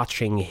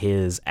watching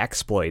his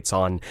exploits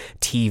on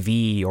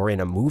TV or in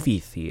a movie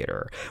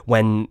theater.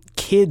 When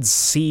kids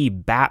see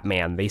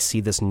Batman, they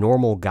see this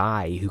normal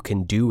guy who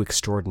can do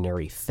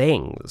extraordinary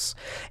things,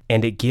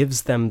 and it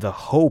gives them the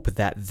hope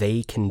that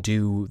they can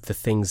do the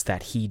things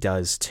that he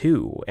does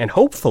too. And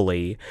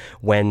hopefully,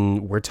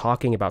 when we're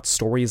talking about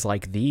stories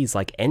like these,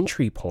 like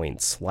entry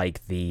points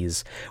like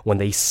these, when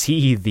they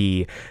see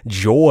the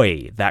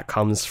joy that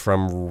comes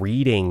from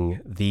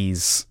reading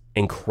these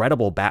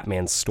incredible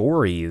Batman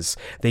stories,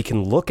 they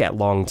can look at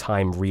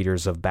longtime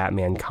readers of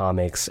Batman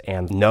comics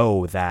and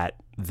know that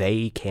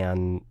they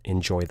can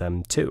enjoy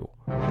them too.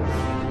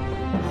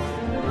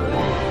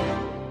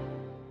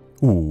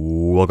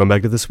 Welcome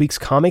back to this week's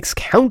Comics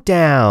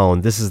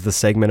Countdown. This is the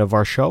segment of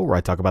our show where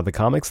I talk about the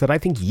comics that I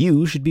think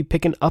you should be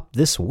picking up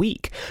this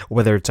week,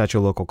 whether it's at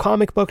your local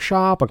comic book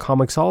shop, a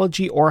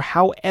Comixology, or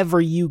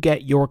however you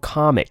get your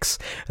comics.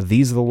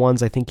 These are the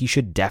ones I think you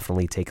should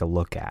definitely take a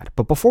look at.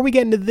 But before we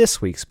get into this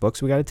week's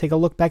books, we got to take a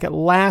look back at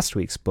last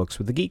week's books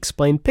with the Geek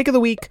Explained pick of the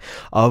week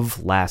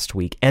of last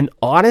week. And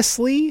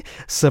honestly,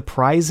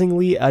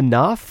 surprisingly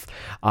enough,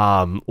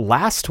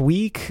 last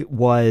week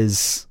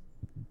was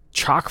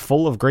chock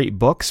full of great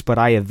books, but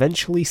I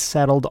eventually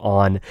settled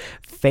on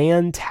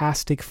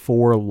Fantastic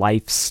Four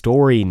Life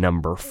Story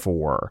number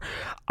 4.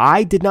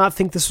 I did not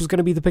think this was going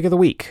to be the pick of the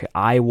week.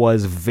 I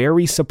was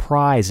very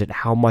surprised at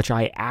how much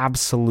I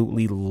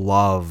absolutely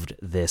loved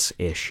this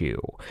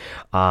issue.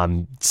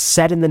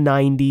 Set in the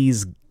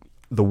 90s,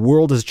 the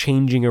world is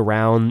changing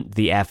around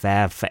the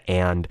FF,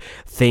 and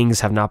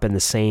things have not been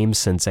the same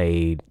since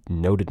a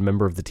noted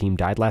member of the team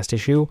died last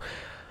issue.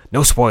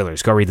 No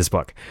spoilers, go read this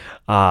book.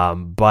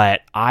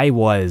 But I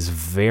was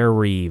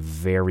very,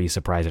 very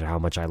surprised at how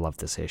much I loved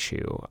this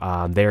issue.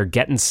 They're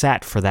getting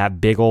set for that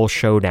big old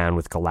showdown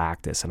with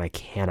Galactus, and I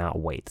cannot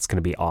wait. It's going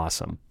to be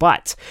awesome.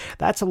 But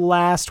that's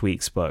last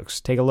week's books.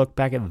 Take a look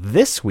back at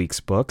this week's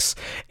books,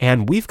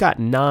 and we've got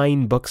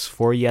 9 books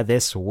for you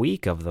this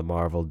week of the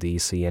Marvel,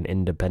 DC, and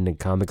Independent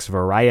Comics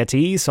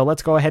variety. So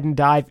let's go ahead and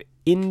dive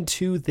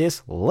into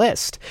this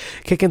list.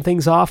 Kicking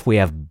things off, we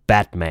have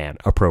Batman,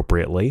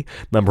 appropriately,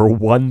 number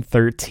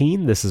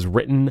 113. This is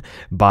written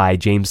by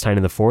James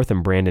Tynion IV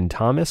and Brandon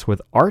Thomas,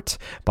 with art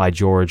by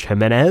George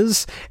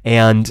Jimenez.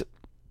 And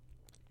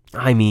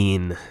I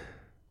mean,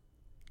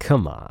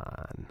 come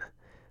on.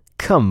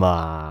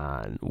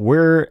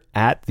 We're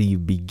at the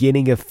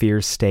beginning of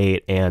Fear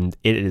State, and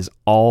it is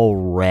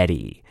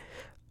already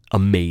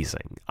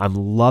amazing. I'm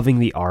loving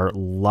the art,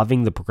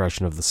 loving the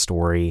progression of the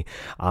story.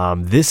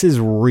 This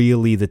is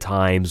really the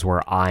times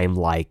where I'm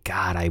like,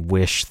 God, I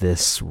wish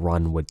this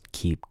run would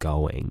keep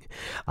going.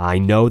 I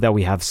know that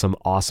we have some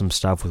awesome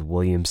stuff with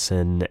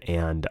Williamson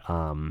and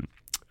oh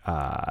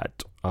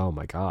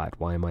my God,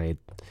 why am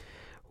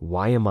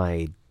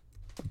I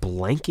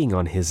blanking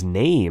on his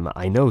name?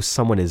 I know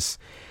someone is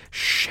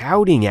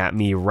shouting at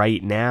me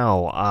right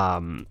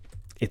now.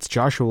 It's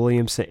Joshua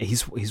Williamson.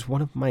 He's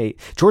one of my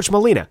George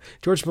Molina.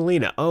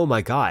 Oh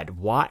my God.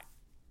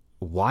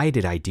 Why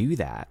did I do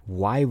that?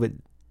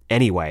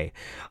 Anyway,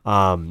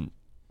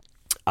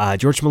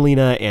 George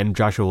Molina and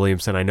Joshua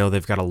Williamson, I know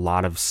they've got a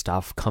lot of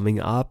stuff coming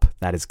up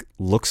that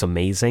looks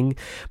amazing,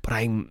 but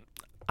I'm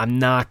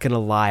not going to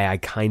lie, I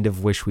kind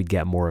of wish we'd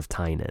get more of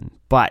Tynion.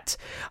 But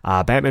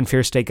Batman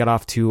Fear State got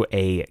off to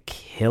a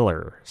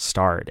killer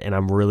start, and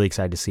I'm really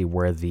excited to see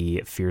where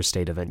the Fear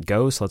State event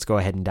goes. So let's go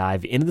ahead and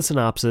dive into the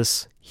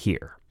synopsis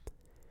here.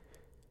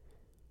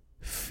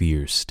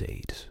 Fear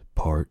State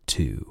Part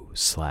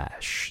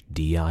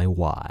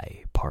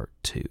 2/DIY Part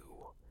 2.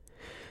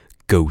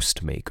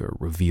 Ghostmaker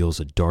reveals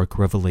a dark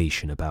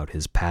revelation about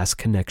his past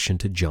connection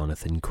to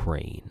Jonathan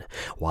Crane,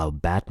 while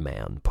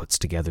Batman puts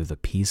together the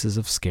pieces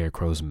of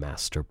Scarecrow's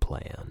master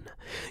plan.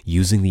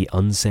 Using the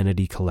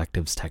Unsanity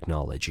Collective's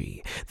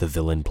technology, the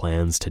villain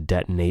plans to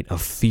detonate a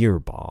fear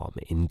bomb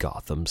in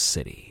Gotham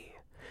City.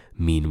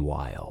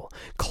 Meanwhile,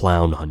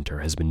 Clown Hunter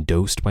has been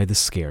dosed by the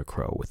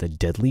Scarecrow with a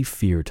deadly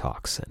fear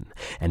toxin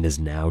and is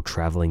now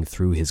traveling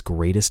through his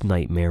greatest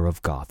nightmare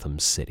of Gotham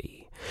City.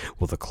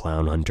 Will the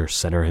Clown Hunter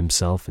center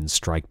himself and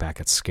strike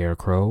back at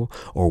Scarecrow,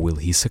 or will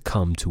he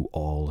succumb to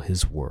all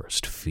his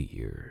worst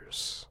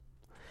fears?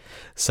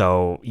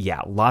 So, yeah,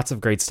 lots of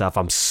great stuff.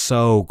 I'm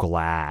so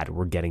glad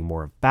we're getting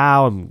more of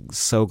Bao. I'm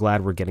so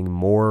glad we're getting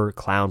more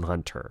Clown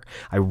Hunter.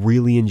 I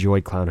really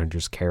enjoyed Clown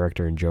Hunter's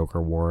character in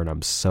Joker War, and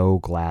I'm so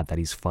glad that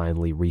he's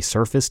finally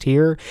resurfaced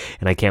here,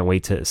 and I can't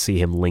wait to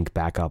see him link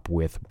back up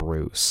with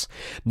Bruce.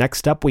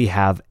 Next up, we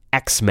have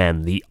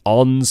X-Men, the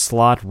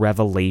Onslaught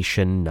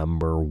Revelation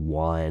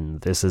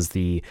 #1. This is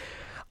the,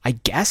 I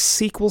guess,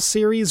 sequel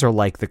series or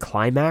like the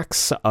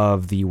climax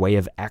of the Way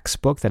of X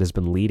book that has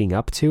been leading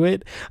up to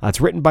it.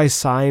 It's written by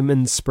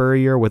Simon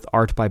Spurrier with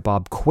art by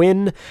Bob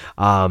Quinn.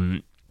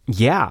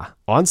 Yeah,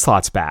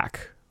 Onslaught's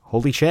back.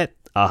 Holy shit.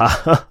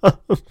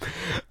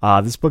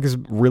 This book has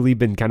really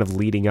been kind of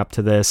leading up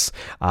to this.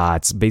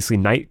 It's basically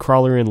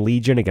Nightcrawler and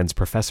Legion against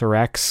Professor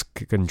X,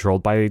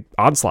 controlled by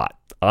Onslaught.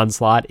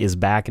 Onslaught is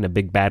back in a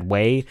big bad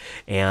way,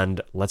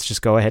 and let's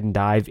just go ahead and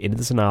dive into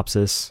the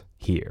synopsis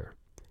here.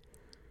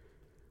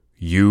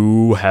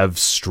 You have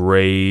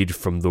strayed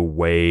from the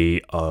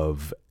way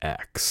of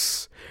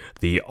X.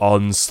 The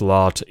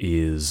onslaught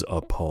is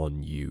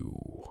upon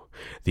you.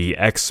 The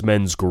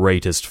X-Men's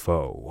greatest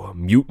foe,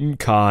 mutant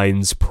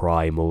kind's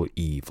primal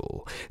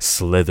evil,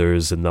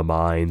 slithers in the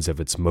minds of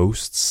its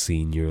most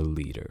senior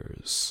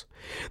leaders.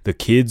 The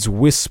kids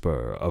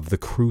whisper of the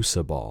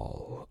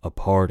Crucible, a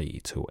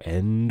party to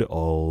end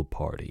all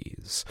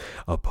parties,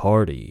 a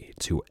party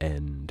to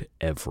end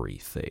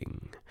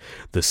everything.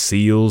 The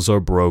seals are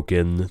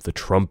broken, the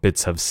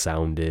trumpets have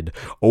sounded,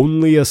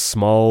 only a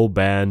small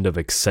band of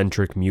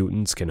eccentric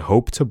mutants can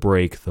hope to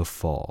break the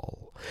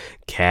fall.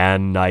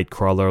 Can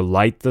Nightcrawler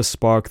light the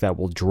spark that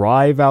will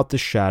drive out the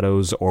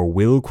shadows, or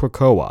will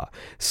Krakoa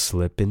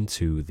slip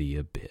into the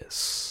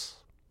abyss?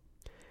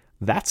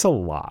 That's a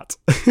lot.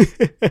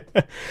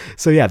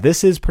 So yeah,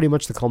 this is pretty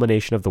much the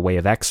culmination of the Way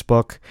of X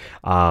book.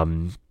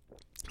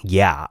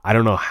 Yeah, I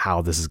don't know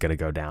how this is going to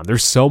go down.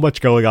 There's so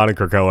much going on in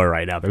Krakoa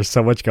right now. There's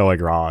so much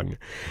going wrong.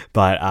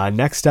 But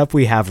next up,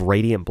 we have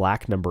Radiant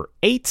Black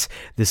 #8.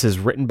 This is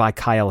written by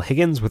Kyle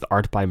Higgins with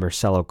art by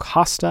Marcelo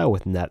Costa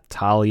with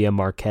Natalia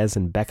Marquez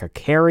and Becca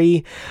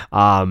Carey.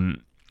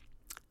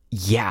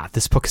 Yeah,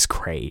 this book is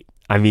great.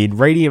 I mean,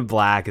 Radiant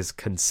Black is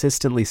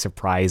consistently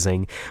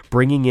surprising,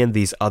 bringing in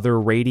these other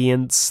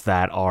Radiants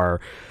that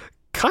are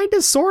kind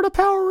of sort of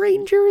Power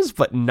Rangers,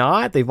 but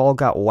not. They've all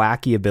got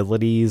wacky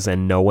abilities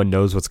and no one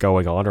knows what's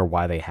going on or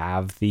why they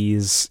have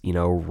these,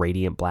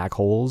 Radiant black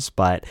holes.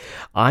 But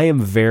I am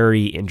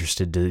very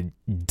interested to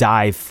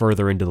dive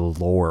further into the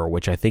lore,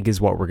 which I think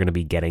is what we're going to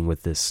be getting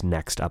with this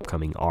next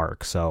upcoming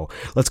arc. So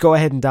let's go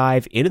ahead and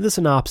dive into the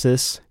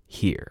synopsis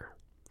here.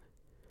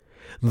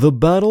 The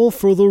battle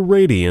for the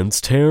Radiants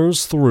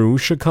tears through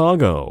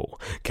Chicago.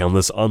 Can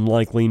this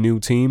unlikely new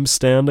team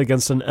stand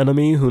against an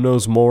enemy who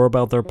knows more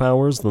about their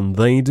powers than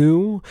they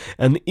do?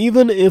 And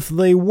even if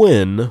they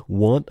win,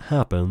 what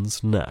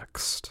happens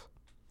next?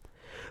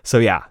 So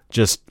yeah,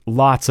 just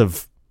lots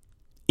of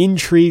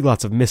intrigue,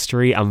 lots of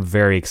mystery. I'm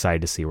very excited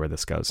to see where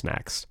this goes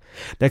next.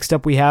 Next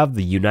up, we have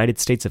The United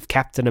States of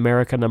Captain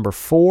America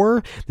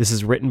 #4. This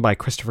is written by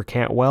Christopher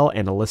Cantwell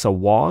and Alyssa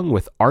Wong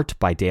with art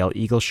by Dale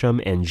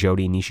Eaglesham and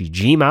Jody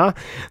Nishijima.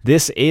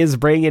 This is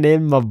bringing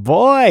in my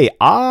boy,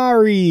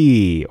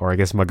 Ari, or I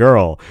guess my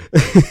girl.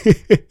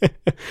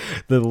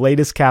 The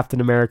latest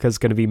Captain America is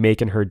going to be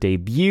making her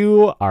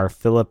debut, our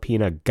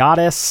Filipina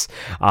goddess.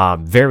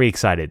 Very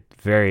excited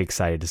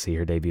to see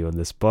her debut in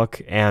this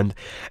book. And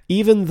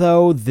even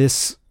though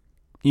this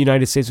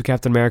United States of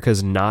Captain America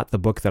is not the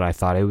book that I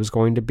thought it was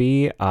going to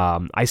be,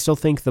 I still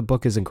think the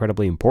book is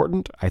incredibly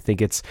important. I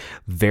think it's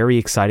very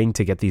exciting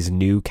to get these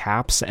new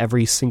caps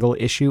every single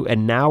issue,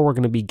 and now we're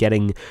going to be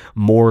getting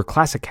more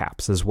classic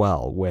caps as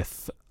well,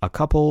 with a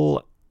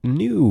couple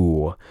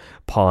new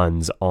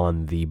pawns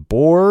on the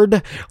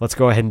board. Let's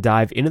go ahead and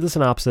dive into the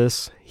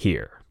synopsis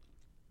here.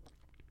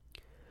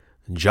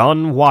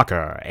 John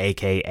Walker,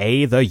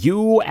 aka the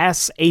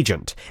U.S.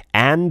 Agent,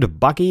 and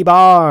Bucky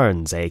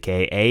Barnes,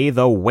 aka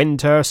the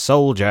Winter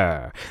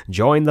Soldier,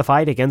 join the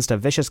fight against a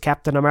vicious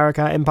Captain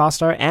America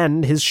imposter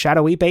and his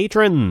shadowy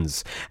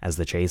patrons. As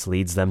the chase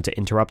leads them to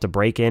interrupt a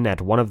break-in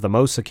at one of the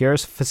most secure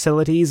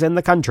facilities in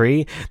the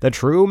country, the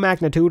true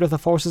magnitude of the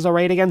forces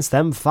arrayed against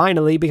them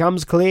finally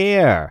becomes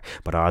clear.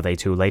 But are they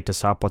too late to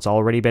stop what's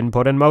already been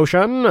put in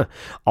motion?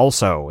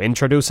 Also,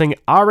 introducing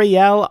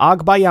Ariel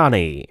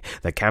Agbayani,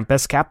 the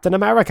campus Captain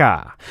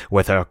America.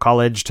 With her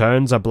college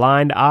turns a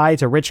blind eye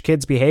to rich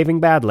kids behaving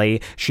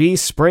badly, she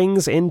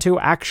springs into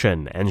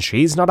action, and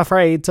she's not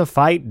afraid to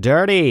fight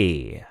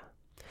dirty.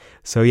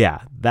 So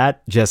yeah,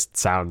 that just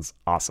sounds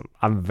awesome.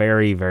 I'm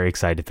very, very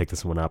excited to pick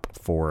this one up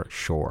for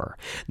sure.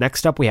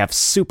 Next up, we have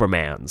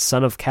Superman,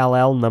 Son of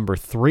Kal-El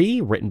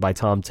 #3, written by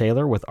Tom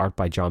Taylor with art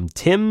by John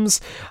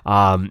Timms.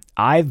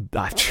 I've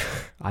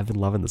been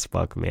loving this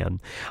book, man.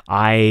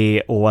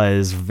 I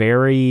was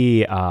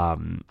very, I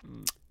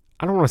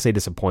don't want to say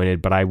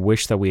disappointed, but I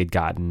wish that we had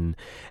gotten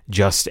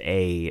just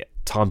a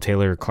Tom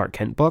Taylor Clark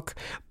Kent book.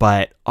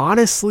 But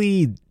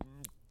honestly,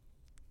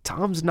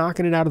 Tom's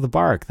knocking it out of the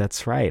park.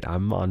 That's right.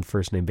 I'm on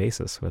first name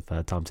basis with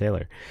Tom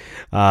Taylor.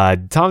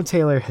 Tom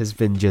Taylor has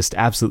been just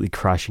absolutely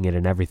crushing it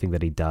in everything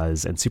that he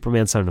does, and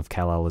Superman Son of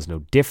Kal-El is no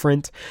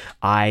different.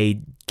 I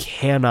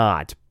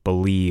cannot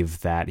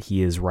believe that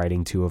he is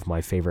writing 2 of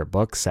my favorite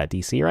books at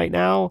DC right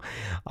now.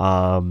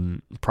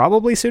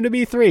 Probably soon to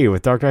be 3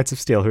 with Dark Knights of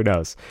Steel. Who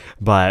knows?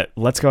 But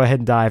let's go ahead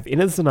and dive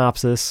into the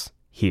synopsis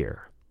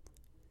here.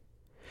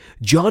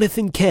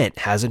 Jonathan Kent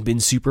hasn't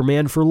been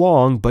Superman for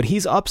long, but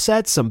he's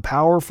upset some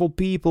powerful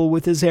people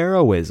with his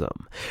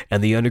heroism.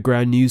 And the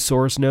underground news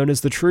source known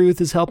as The Truth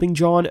is helping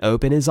John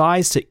open his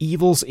eyes to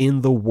evils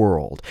in the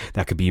world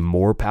that could be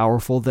more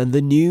powerful than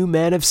the new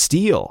Man of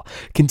Steel.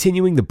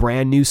 Continuing the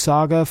brand new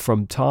saga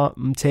from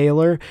Tom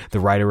Taylor, the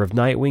writer of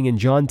Nightwing, and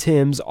John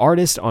Timms,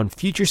 artist on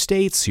Future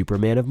State,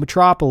 Superman of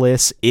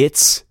Metropolis,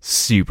 it's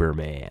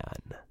Superman.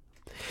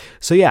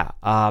 So yeah,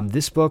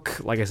 this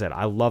book, like I said,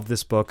 I love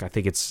this book. I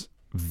think it's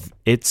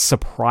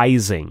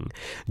surprising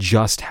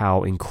just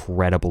how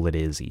incredible it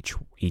is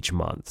each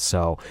month.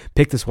 So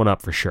pick this one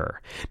up for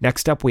sure.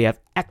 Next up, we have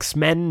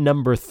X-Men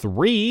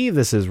 #3.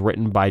 This is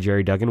written by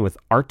Jerry Duggan with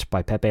art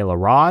by Pepe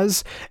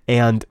Larraz.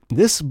 And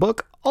this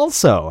book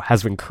also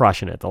has been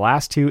crushing it. The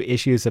last 2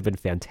 issues have been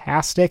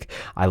fantastic.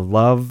 I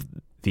love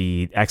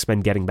the X-Men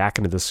getting back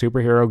into the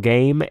superhero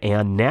game,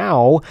 and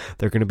now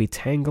they're going to be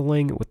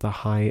tangling with the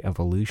High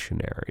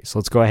Evolutionary. So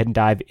let's go ahead and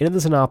dive into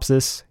the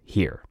synopsis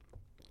here.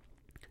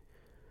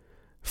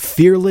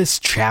 Fearless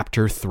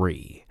Chapter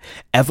 3.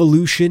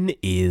 Evolution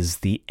is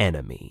the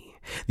enemy.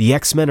 The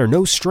X-Men are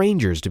no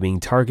strangers to being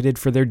targeted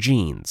for their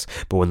genes,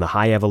 but when the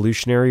High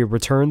Evolutionary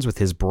returns with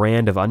his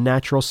brand of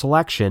unnatural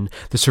selection,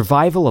 the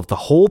survival of the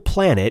whole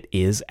planet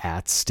is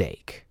at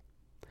stake.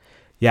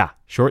 Yeah,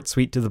 short,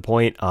 sweet, to the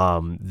point.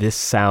 This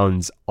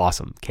sounds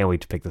awesome. Can't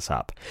wait to pick this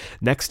up.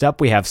 Next up,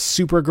 we have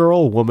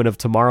Supergirl, Woman of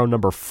Tomorrow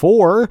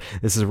 #4.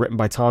 This is written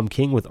by Tom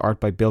King with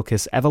art by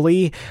Bilquis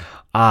Evely.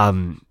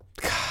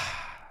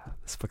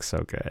 This book's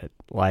so good.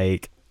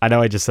 Like, I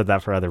know I just said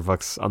that for other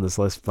books on this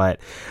list, but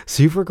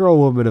Supergirl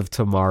Woman of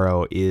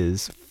Tomorrow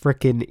is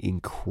freaking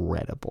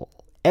incredible.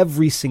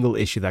 Every single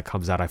issue that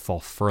comes out, I fall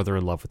further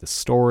in love with the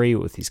story,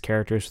 with these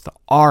characters, with the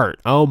art.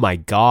 Oh my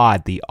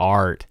God, the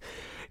art.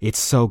 It's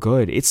so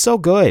good. It's so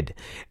good.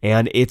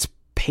 And it's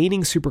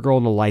painting Supergirl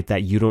in a light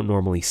that you don't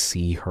normally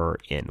see her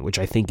in, which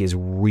I think is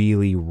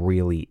really,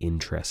 really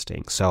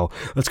interesting. So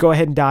let's go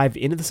ahead and dive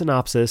into the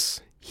synopsis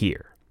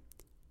here.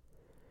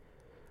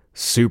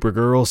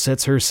 Supergirl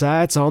sets her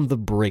sights on the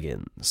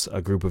Brigands,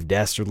 a group of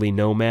dastardly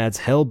nomads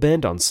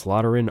hell-bent on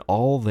slaughtering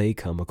all they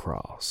come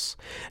across.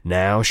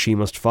 Now she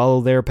must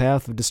follow their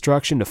path of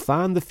destruction to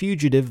find the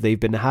fugitive they've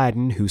been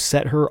hiding who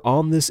set her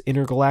on this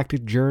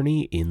intergalactic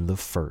journey in the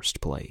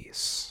first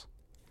place.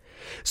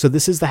 So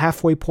this is the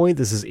halfway point.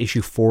 This is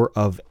issue 4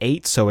 of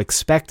 8, so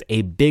expect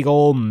a big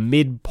old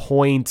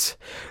midpoint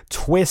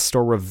twist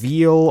or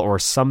reveal or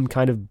some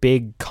kind of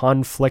big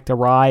conflict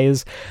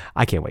arise.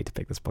 I can't wait to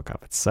pick this book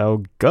up. It's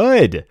so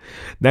good.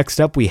 Next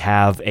up, we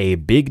have a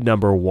big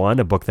 #1,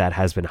 a book that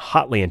has been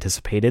hotly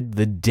anticipated,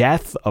 The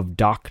Death of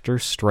Doctor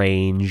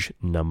Strange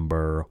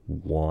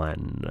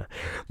 #1.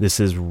 This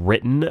is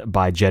written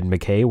by Jed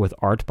MacKay with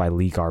art by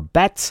Lee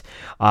Garbett.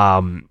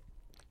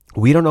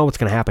 We don't know what's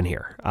going to happen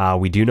here.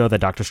 We do know that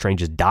Doctor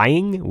Strange is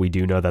dying. We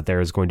do know that there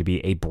is going to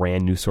be a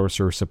brand new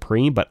Sorcerer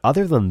Supreme. But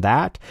other than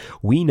that,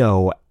 we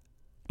know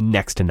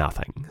next to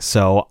nothing.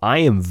 So I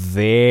am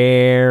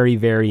very,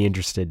 very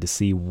interested to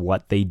see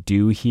what they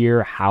do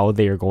here, how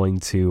they are going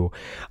to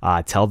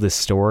tell this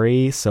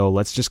story. So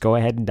let's just go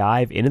ahead and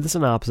dive into the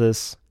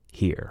synopsis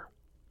here.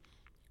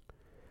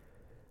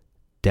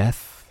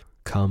 Death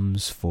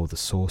comes for the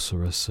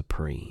Sorcerer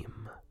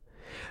Supreme.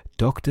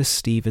 Dr.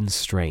 Stephen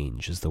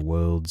Strange is the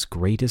world's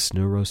greatest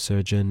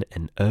neurosurgeon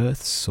and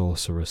Earth's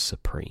Sorcerer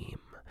Supreme.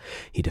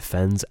 He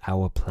defends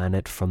our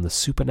planet from the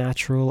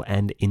supernatural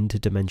and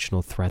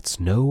interdimensional threats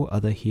no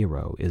other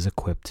hero is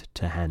equipped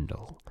to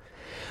handle.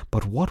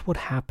 But what would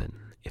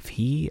happen if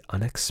he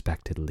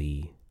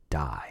unexpectedly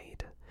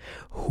died?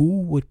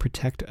 Who would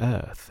protect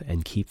Earth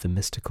and keep the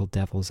mystical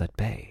devils at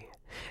bay?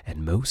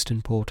 And most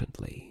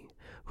importantly,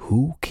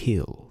 who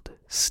killed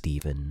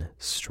Stephen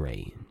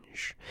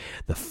Strange?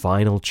 The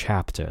final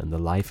chapter in the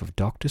life of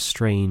Doctor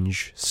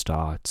Strange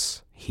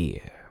starts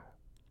here.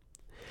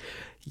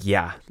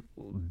 Yeah,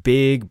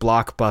 big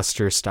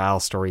blockbuster style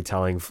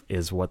storytelling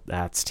is what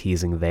that's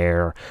teasing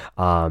there.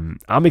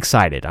 I'm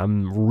excited.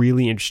 I'm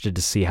really interested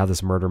to see how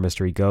this murder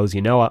mystery goes.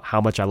 You know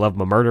how much I love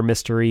my murder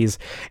mysteries,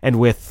 and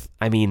with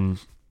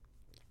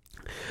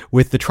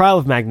the trial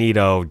of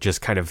Magneto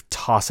just kind of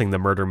tossing the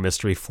murder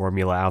mystery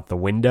formula out the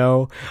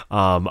window,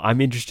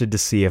 I'm interested to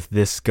see if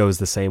this goes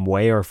the same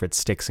way or if it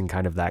sticks in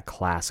kind of that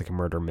classic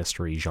murder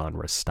mystery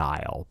genre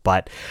style.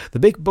 But the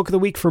big book of the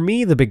week for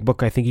me, the big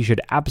book I think you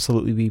should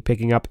absolutely be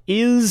picking up,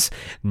 is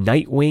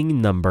Nightwing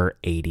number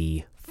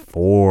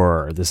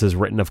 84. This is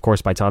written, of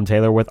course, by Tom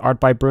Taylor with art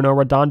by Bruno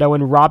Redondo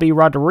and Robbie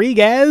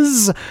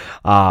Rodriguez.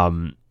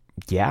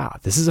 Yeah,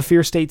 this is a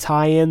Fear State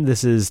tie-in.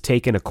 This is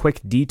taking a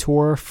quick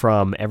detour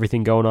from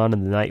everything going on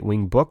in the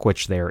Nightwing book,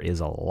 which there is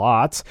a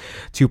lot,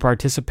 to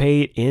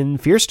participate in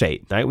Fear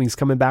State. Nightwing's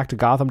coming back to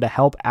Gotham to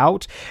help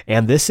out,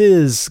 and this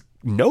is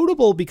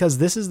notable because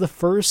this is the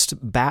first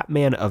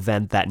Batman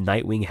event that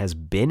Nightwing has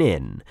been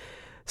in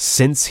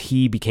since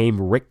he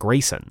became Rick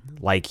Grayson.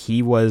 Like,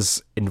 he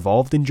was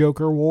involved in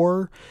Joker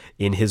War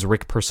in his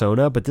Rick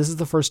persona, but this is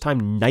the first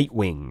time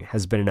Nightwing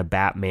has been in a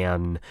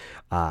Batman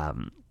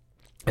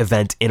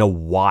event in a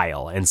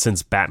while, and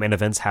since Batman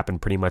events happen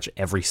pretty much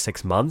every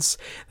 6 months,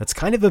 that's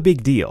kind of a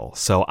big deal.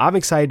 So I'm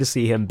excited to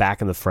see him back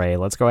in the fray.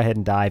 Let's go ahead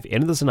and dive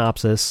into the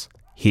synopsis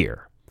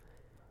here.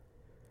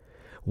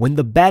 When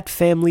the Bat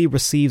family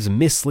receives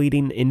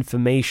misleading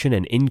information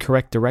and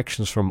incorrect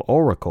directions from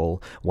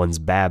Oracle, ones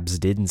Babs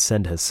didn't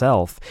send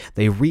herself,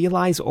 they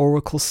realize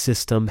Oracle's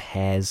system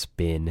has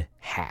been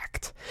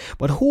hacked.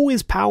 But who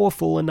is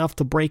powerful enough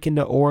to break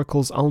into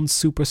Oracle's own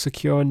super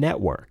secure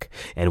network?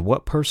 And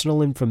what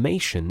personal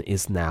information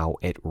is now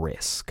at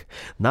risk?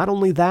 Not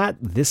only that,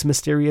 this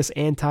mysterious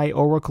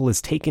anti-Oracle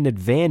has taken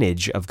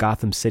advantage of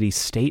Gotham City's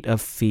state of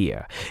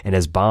fear and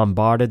has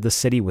bombarded the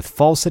city with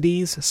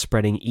falsities,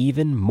 spreading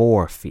even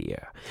more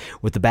fear.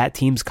 With the Bat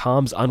Team's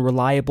comms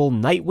unreliable,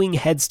 Nightwing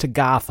heads to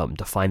Gotham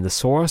to find the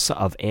source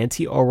of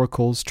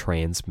anti-Oracle's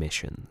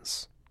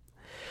transmissions.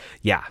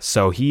 Yeah,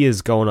 so he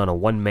is going on a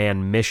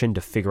one-man mission to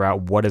figure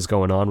out what is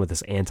going on with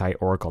this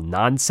anti-Oracle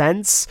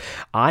nonsense.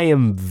 I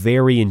am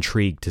very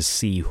intrigued to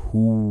see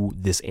who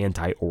this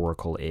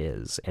anti-Oracle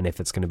is, and if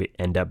it's going to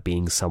end up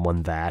being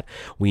someone that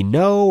we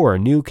know or a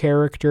new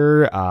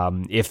character.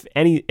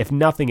 If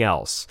nothing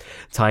else,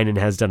 Tynion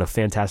has done a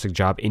fantastic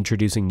job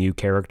introducing new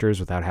characters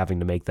without having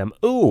to make them,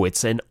 ooh,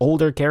 it's an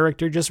older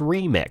character just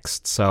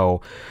remixed. So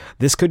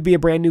this could be a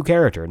brand new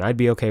character, and I'd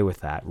be okay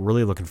with that.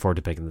 Really looking forward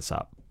to picking this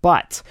up.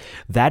 But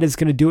that is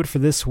going to do it for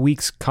this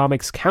week's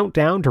Comics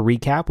Countdown. To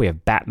recap, we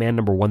have Batman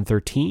number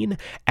 113,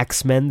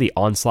 X-Men The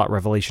Onslaught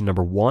Revelation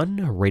number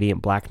 1,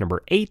 Radiant Black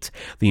number 8,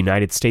 The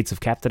United States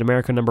of Captain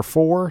America number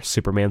 4,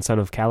 Superman Son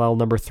of Kal-El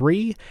number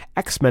 3,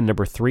 X-Men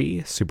number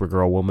 3,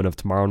 Supergirl Woman of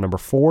Tomorrow number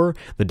 4,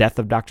 The Death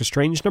of Doctor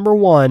Strange number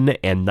 1,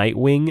 and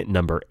Nightwing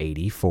number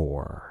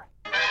 84.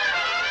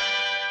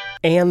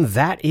 And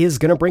that is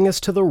going to bring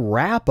us to the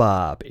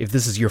wrap-up. If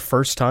this is your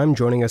first time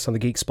joining us on the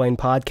Geeksplained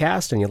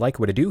podcast and you like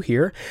what I do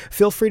here,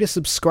 feel free to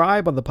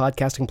subscribe on the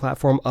podcasting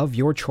platform of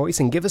your choice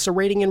and give us a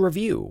rating and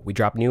review. We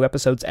drop new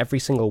episodes every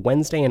single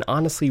Wednesday, and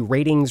honestly,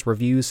 ratings,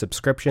 reviews,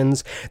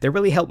 subscriptions, they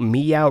really help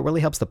me out,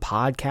 really helps the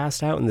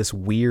podcast out in this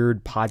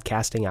weird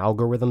podcasting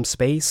algorithm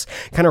space,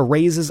 kind of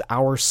raises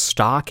our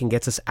stock and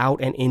gets us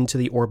out and into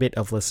the orbit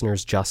of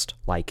listeners just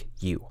like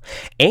you.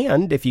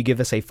 And if you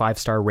give us a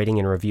 5-star rating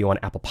and review on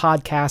Apple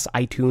Podcasts,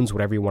 iTunes,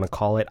 whatever you want to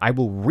call it, I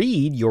will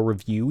read your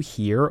review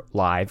here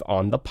live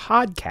on the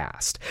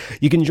podcast.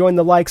 You can join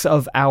the likes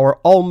of our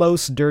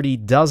almost dirty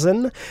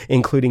dozen,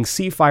 including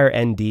Seafire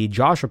ND,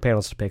 Joshua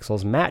Panels to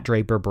Pixels, Matt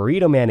Draper,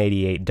 Burrito Man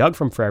 88, Doug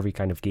from For Every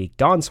Kind of Geek,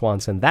 Don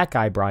Swanson, That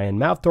Guy Brian,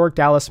 Mouth Dork,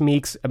 Dallas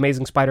Meeks,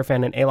 Amazing Spider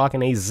Fan, and Alok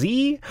and AZ.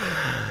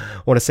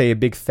 I want to say a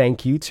big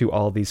thank you to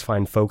all these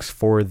fine folks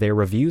for their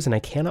reviews, and I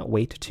cannot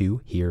wait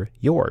to hear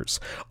yours.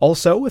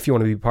 Also, if you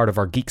want to be part of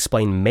our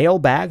Geeksplain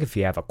mailbag, if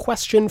you have a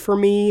question for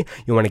me,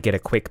 you want to get a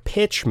quick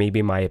pitch,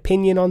 maybe my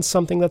opinion on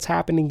something that's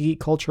happened in geek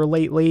culture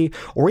lately,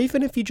 or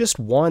even if you just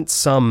want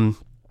some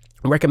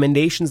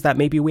recommendations that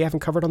maybe we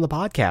haven't covered on the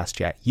podcast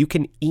yet, you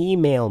can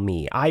email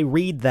me. I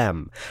read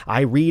them.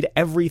 I read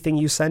everything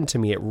you send to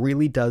me. It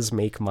really does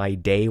make my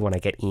day when I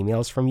get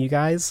emails from you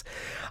guys.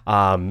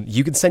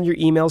 You can send your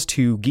emails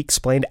to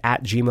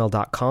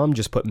geeksplained@gmail.com.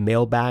 Just put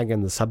mailbag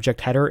in the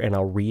subject header and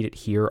I'll read it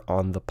here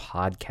on the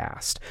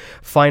podcast.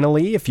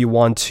 Finally, if you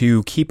want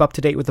to keep up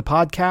to date with the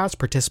podcast,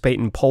 participate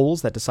in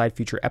polls that decide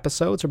future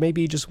episodes, or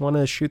maybe you just want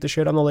to shoot the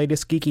shit on the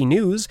latest geeky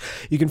news,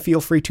 you can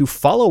feel free to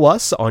follow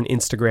us on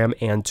Instagram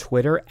and Twitter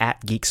Twitter at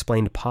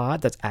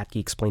GeekSplainedPod. That's at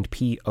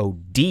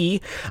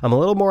GeekSplainedPod. I'm a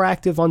little more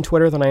active on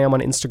Twitter than I am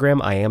on Instagram.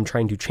 I am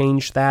trying to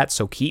change that,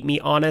 so keep me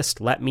honest.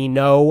 Let me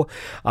know.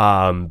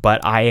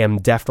 But I am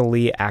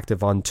definitely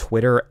active on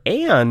Twitter.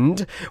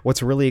 And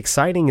what's really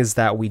exciting is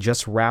that we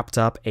just wrapped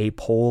up a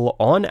poll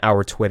on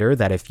our Twitter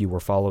that if you were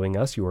following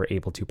us, you were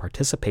able to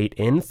participate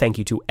in. Thank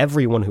you to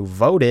everyone who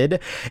voted.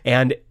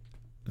 And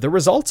the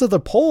results of the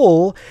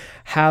poll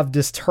have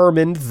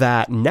determined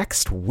that in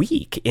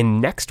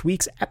next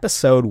week's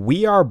episode,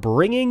 we are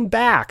bringing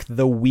back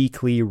the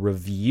weekly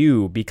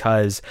review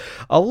because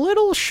a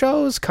little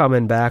show's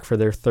coming back for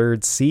their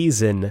third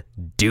season,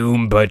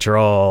 Doom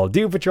Patrol.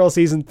 Doom Patrol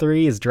Season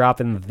 3 is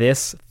dropping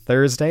this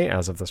Thursday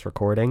as of this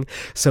recording.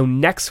 So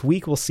next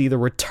week we'll see the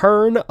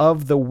return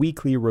of the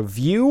weekly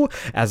review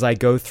as I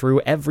go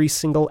through every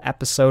single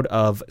episode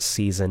of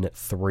Season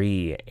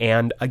 3.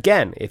 And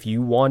again, if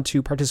you want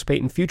to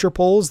participate in future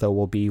polls, there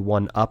will be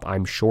one up,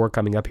 I'm sure,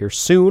 coming up here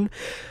soon.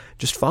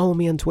 Just follow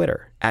me on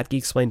Twitter at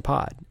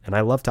GeekSplainedPod, and I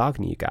love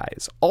talking to you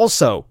guys.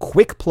 Also,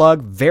 quick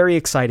plug, very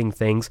exciting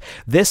things.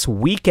 This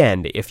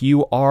weekend, if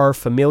you are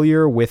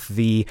familiar with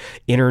the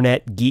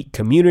internet geek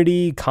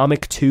community,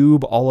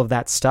 ComicTube, all of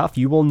that stuff,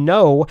 you will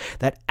know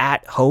that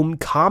At Home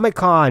Comic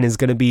Con is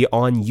going to be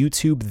on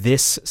YouTube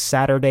this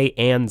Saturday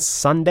and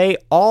Sunday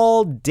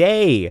all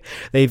day.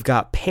 They've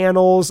got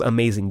panels,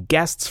 amazing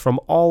guests from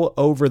all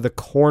over the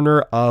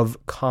corner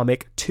of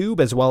ComicTube,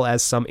 as well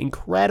as some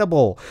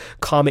incredible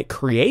comic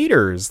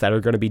creators that are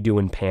going to be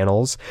doing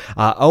panels.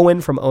 Owen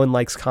from Owen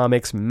Likes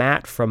Comics,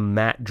 Matt from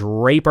Matt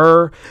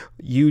Draper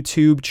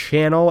YouTube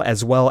channel,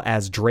 as well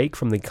as Drake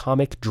from the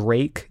Comic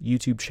Drake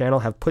YouTube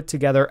channel have put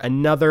together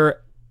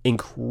another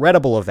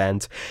incredible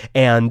event,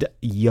 and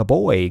ya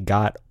boy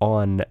got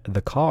on the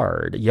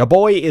card. Ya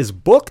boy is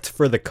booked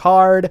for the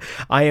card.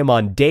 I am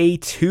on day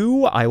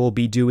 2. I will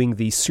be doing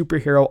the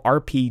superhero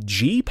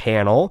RPG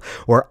panel,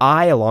 where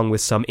I, along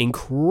with some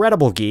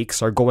incredible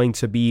geeks, are going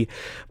to be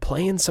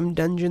playing some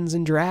Dungeons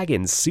and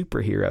Dragons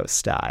superhero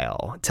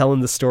style, telling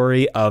the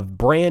story of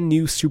brand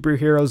new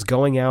superheroes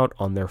going out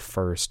on their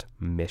first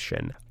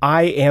mission.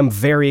 I am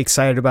very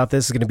excited about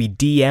this. It's going to be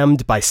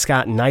DM'd by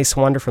Scott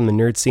Nicewonder from the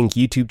NerdSync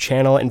YouTube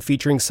channel and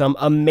featuring some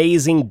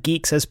amazing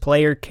Geeks as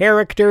Player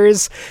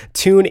characters.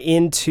 Tune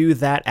into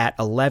that at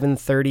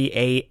 11:30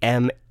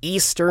 a.m.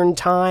 Eastern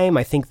Time.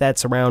 I think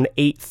that's around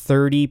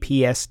 8:30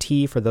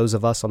 PST for those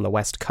of us on the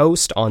West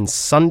Coast on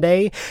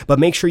Sunday. But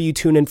make sure you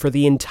tune in for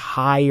the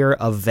entire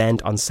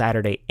event on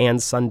Saturday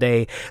and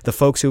Sunday. The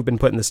folks who have been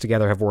putting this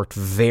together have worked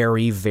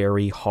very,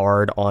 very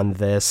hard on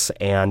this,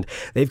 and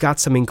they've got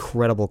some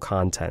incredible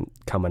content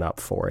coming up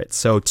for it.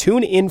 So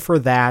tune in for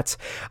that.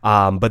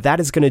 But that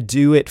is going to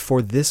do it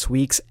for this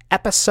week's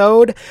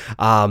episode.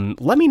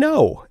 Let me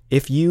know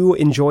if you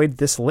enjoyed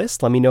this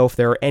list. Let me know if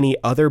there are any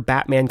other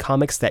Batman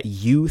comics that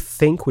you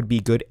think would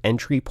be good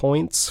entry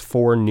points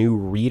for new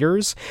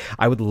readers.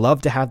 I would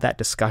love to have that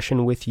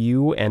discussion with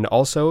you. And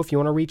also, if you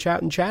want to reach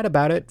out and chat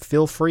about it,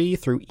 feel free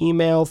through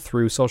email,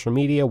 through social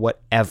media,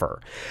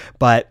 whatever.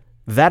 But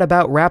that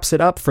about wraps it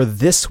up for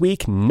this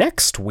week.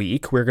 Next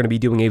week, we're going to be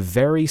doing a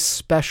very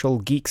special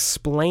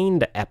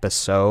Geeksplained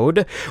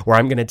episode where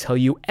I'm going to tell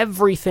you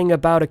everything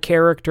about a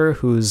character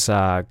who's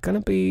going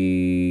to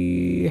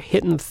be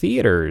hitting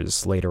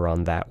theaters later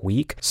on that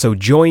week. So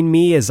join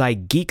me as I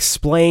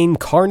Geeksplain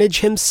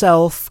Carnage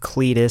himself,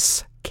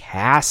 Cletus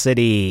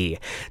Cassidy.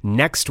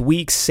 Next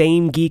week,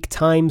 same geek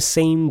time,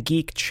 same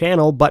geek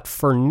channel. But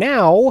for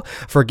now,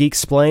 for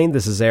Geeksplained,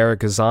 this is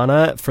Eric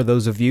Azana. For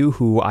those of you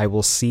who I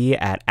will see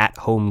at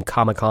Home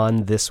Comic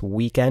Con this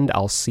weekend,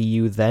 I'll see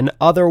you then.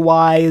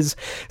 Otherwise,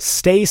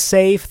 stay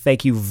safe.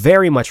 Thank you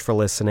very much for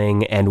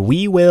listening, and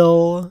we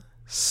will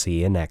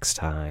see you next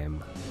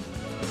time.